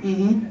truck?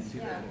 Mm-hmm.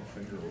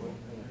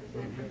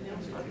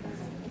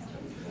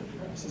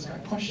 This has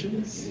got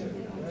questions.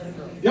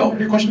 Yo,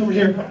 your question over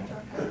here.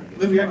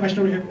 Liv, we got a question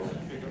over here.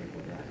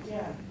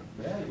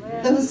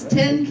 Those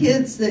 10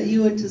 kids that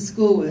you went to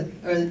school with,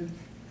 or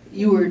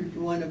you were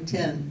one of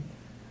 10,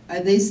 are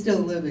they still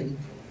living?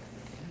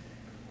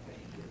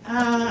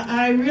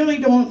 I really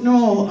don't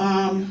know.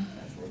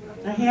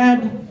 I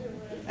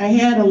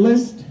had a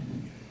list.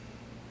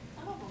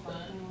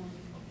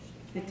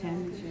 The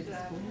 10 that you had to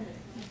school?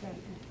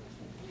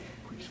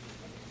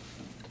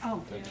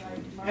 Oh.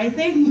 I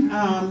think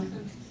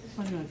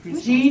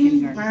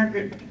Jean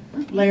Margaret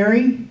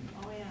Larry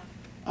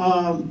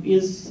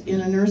is in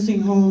a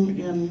nursing home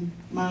in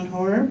Mount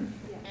Horeb.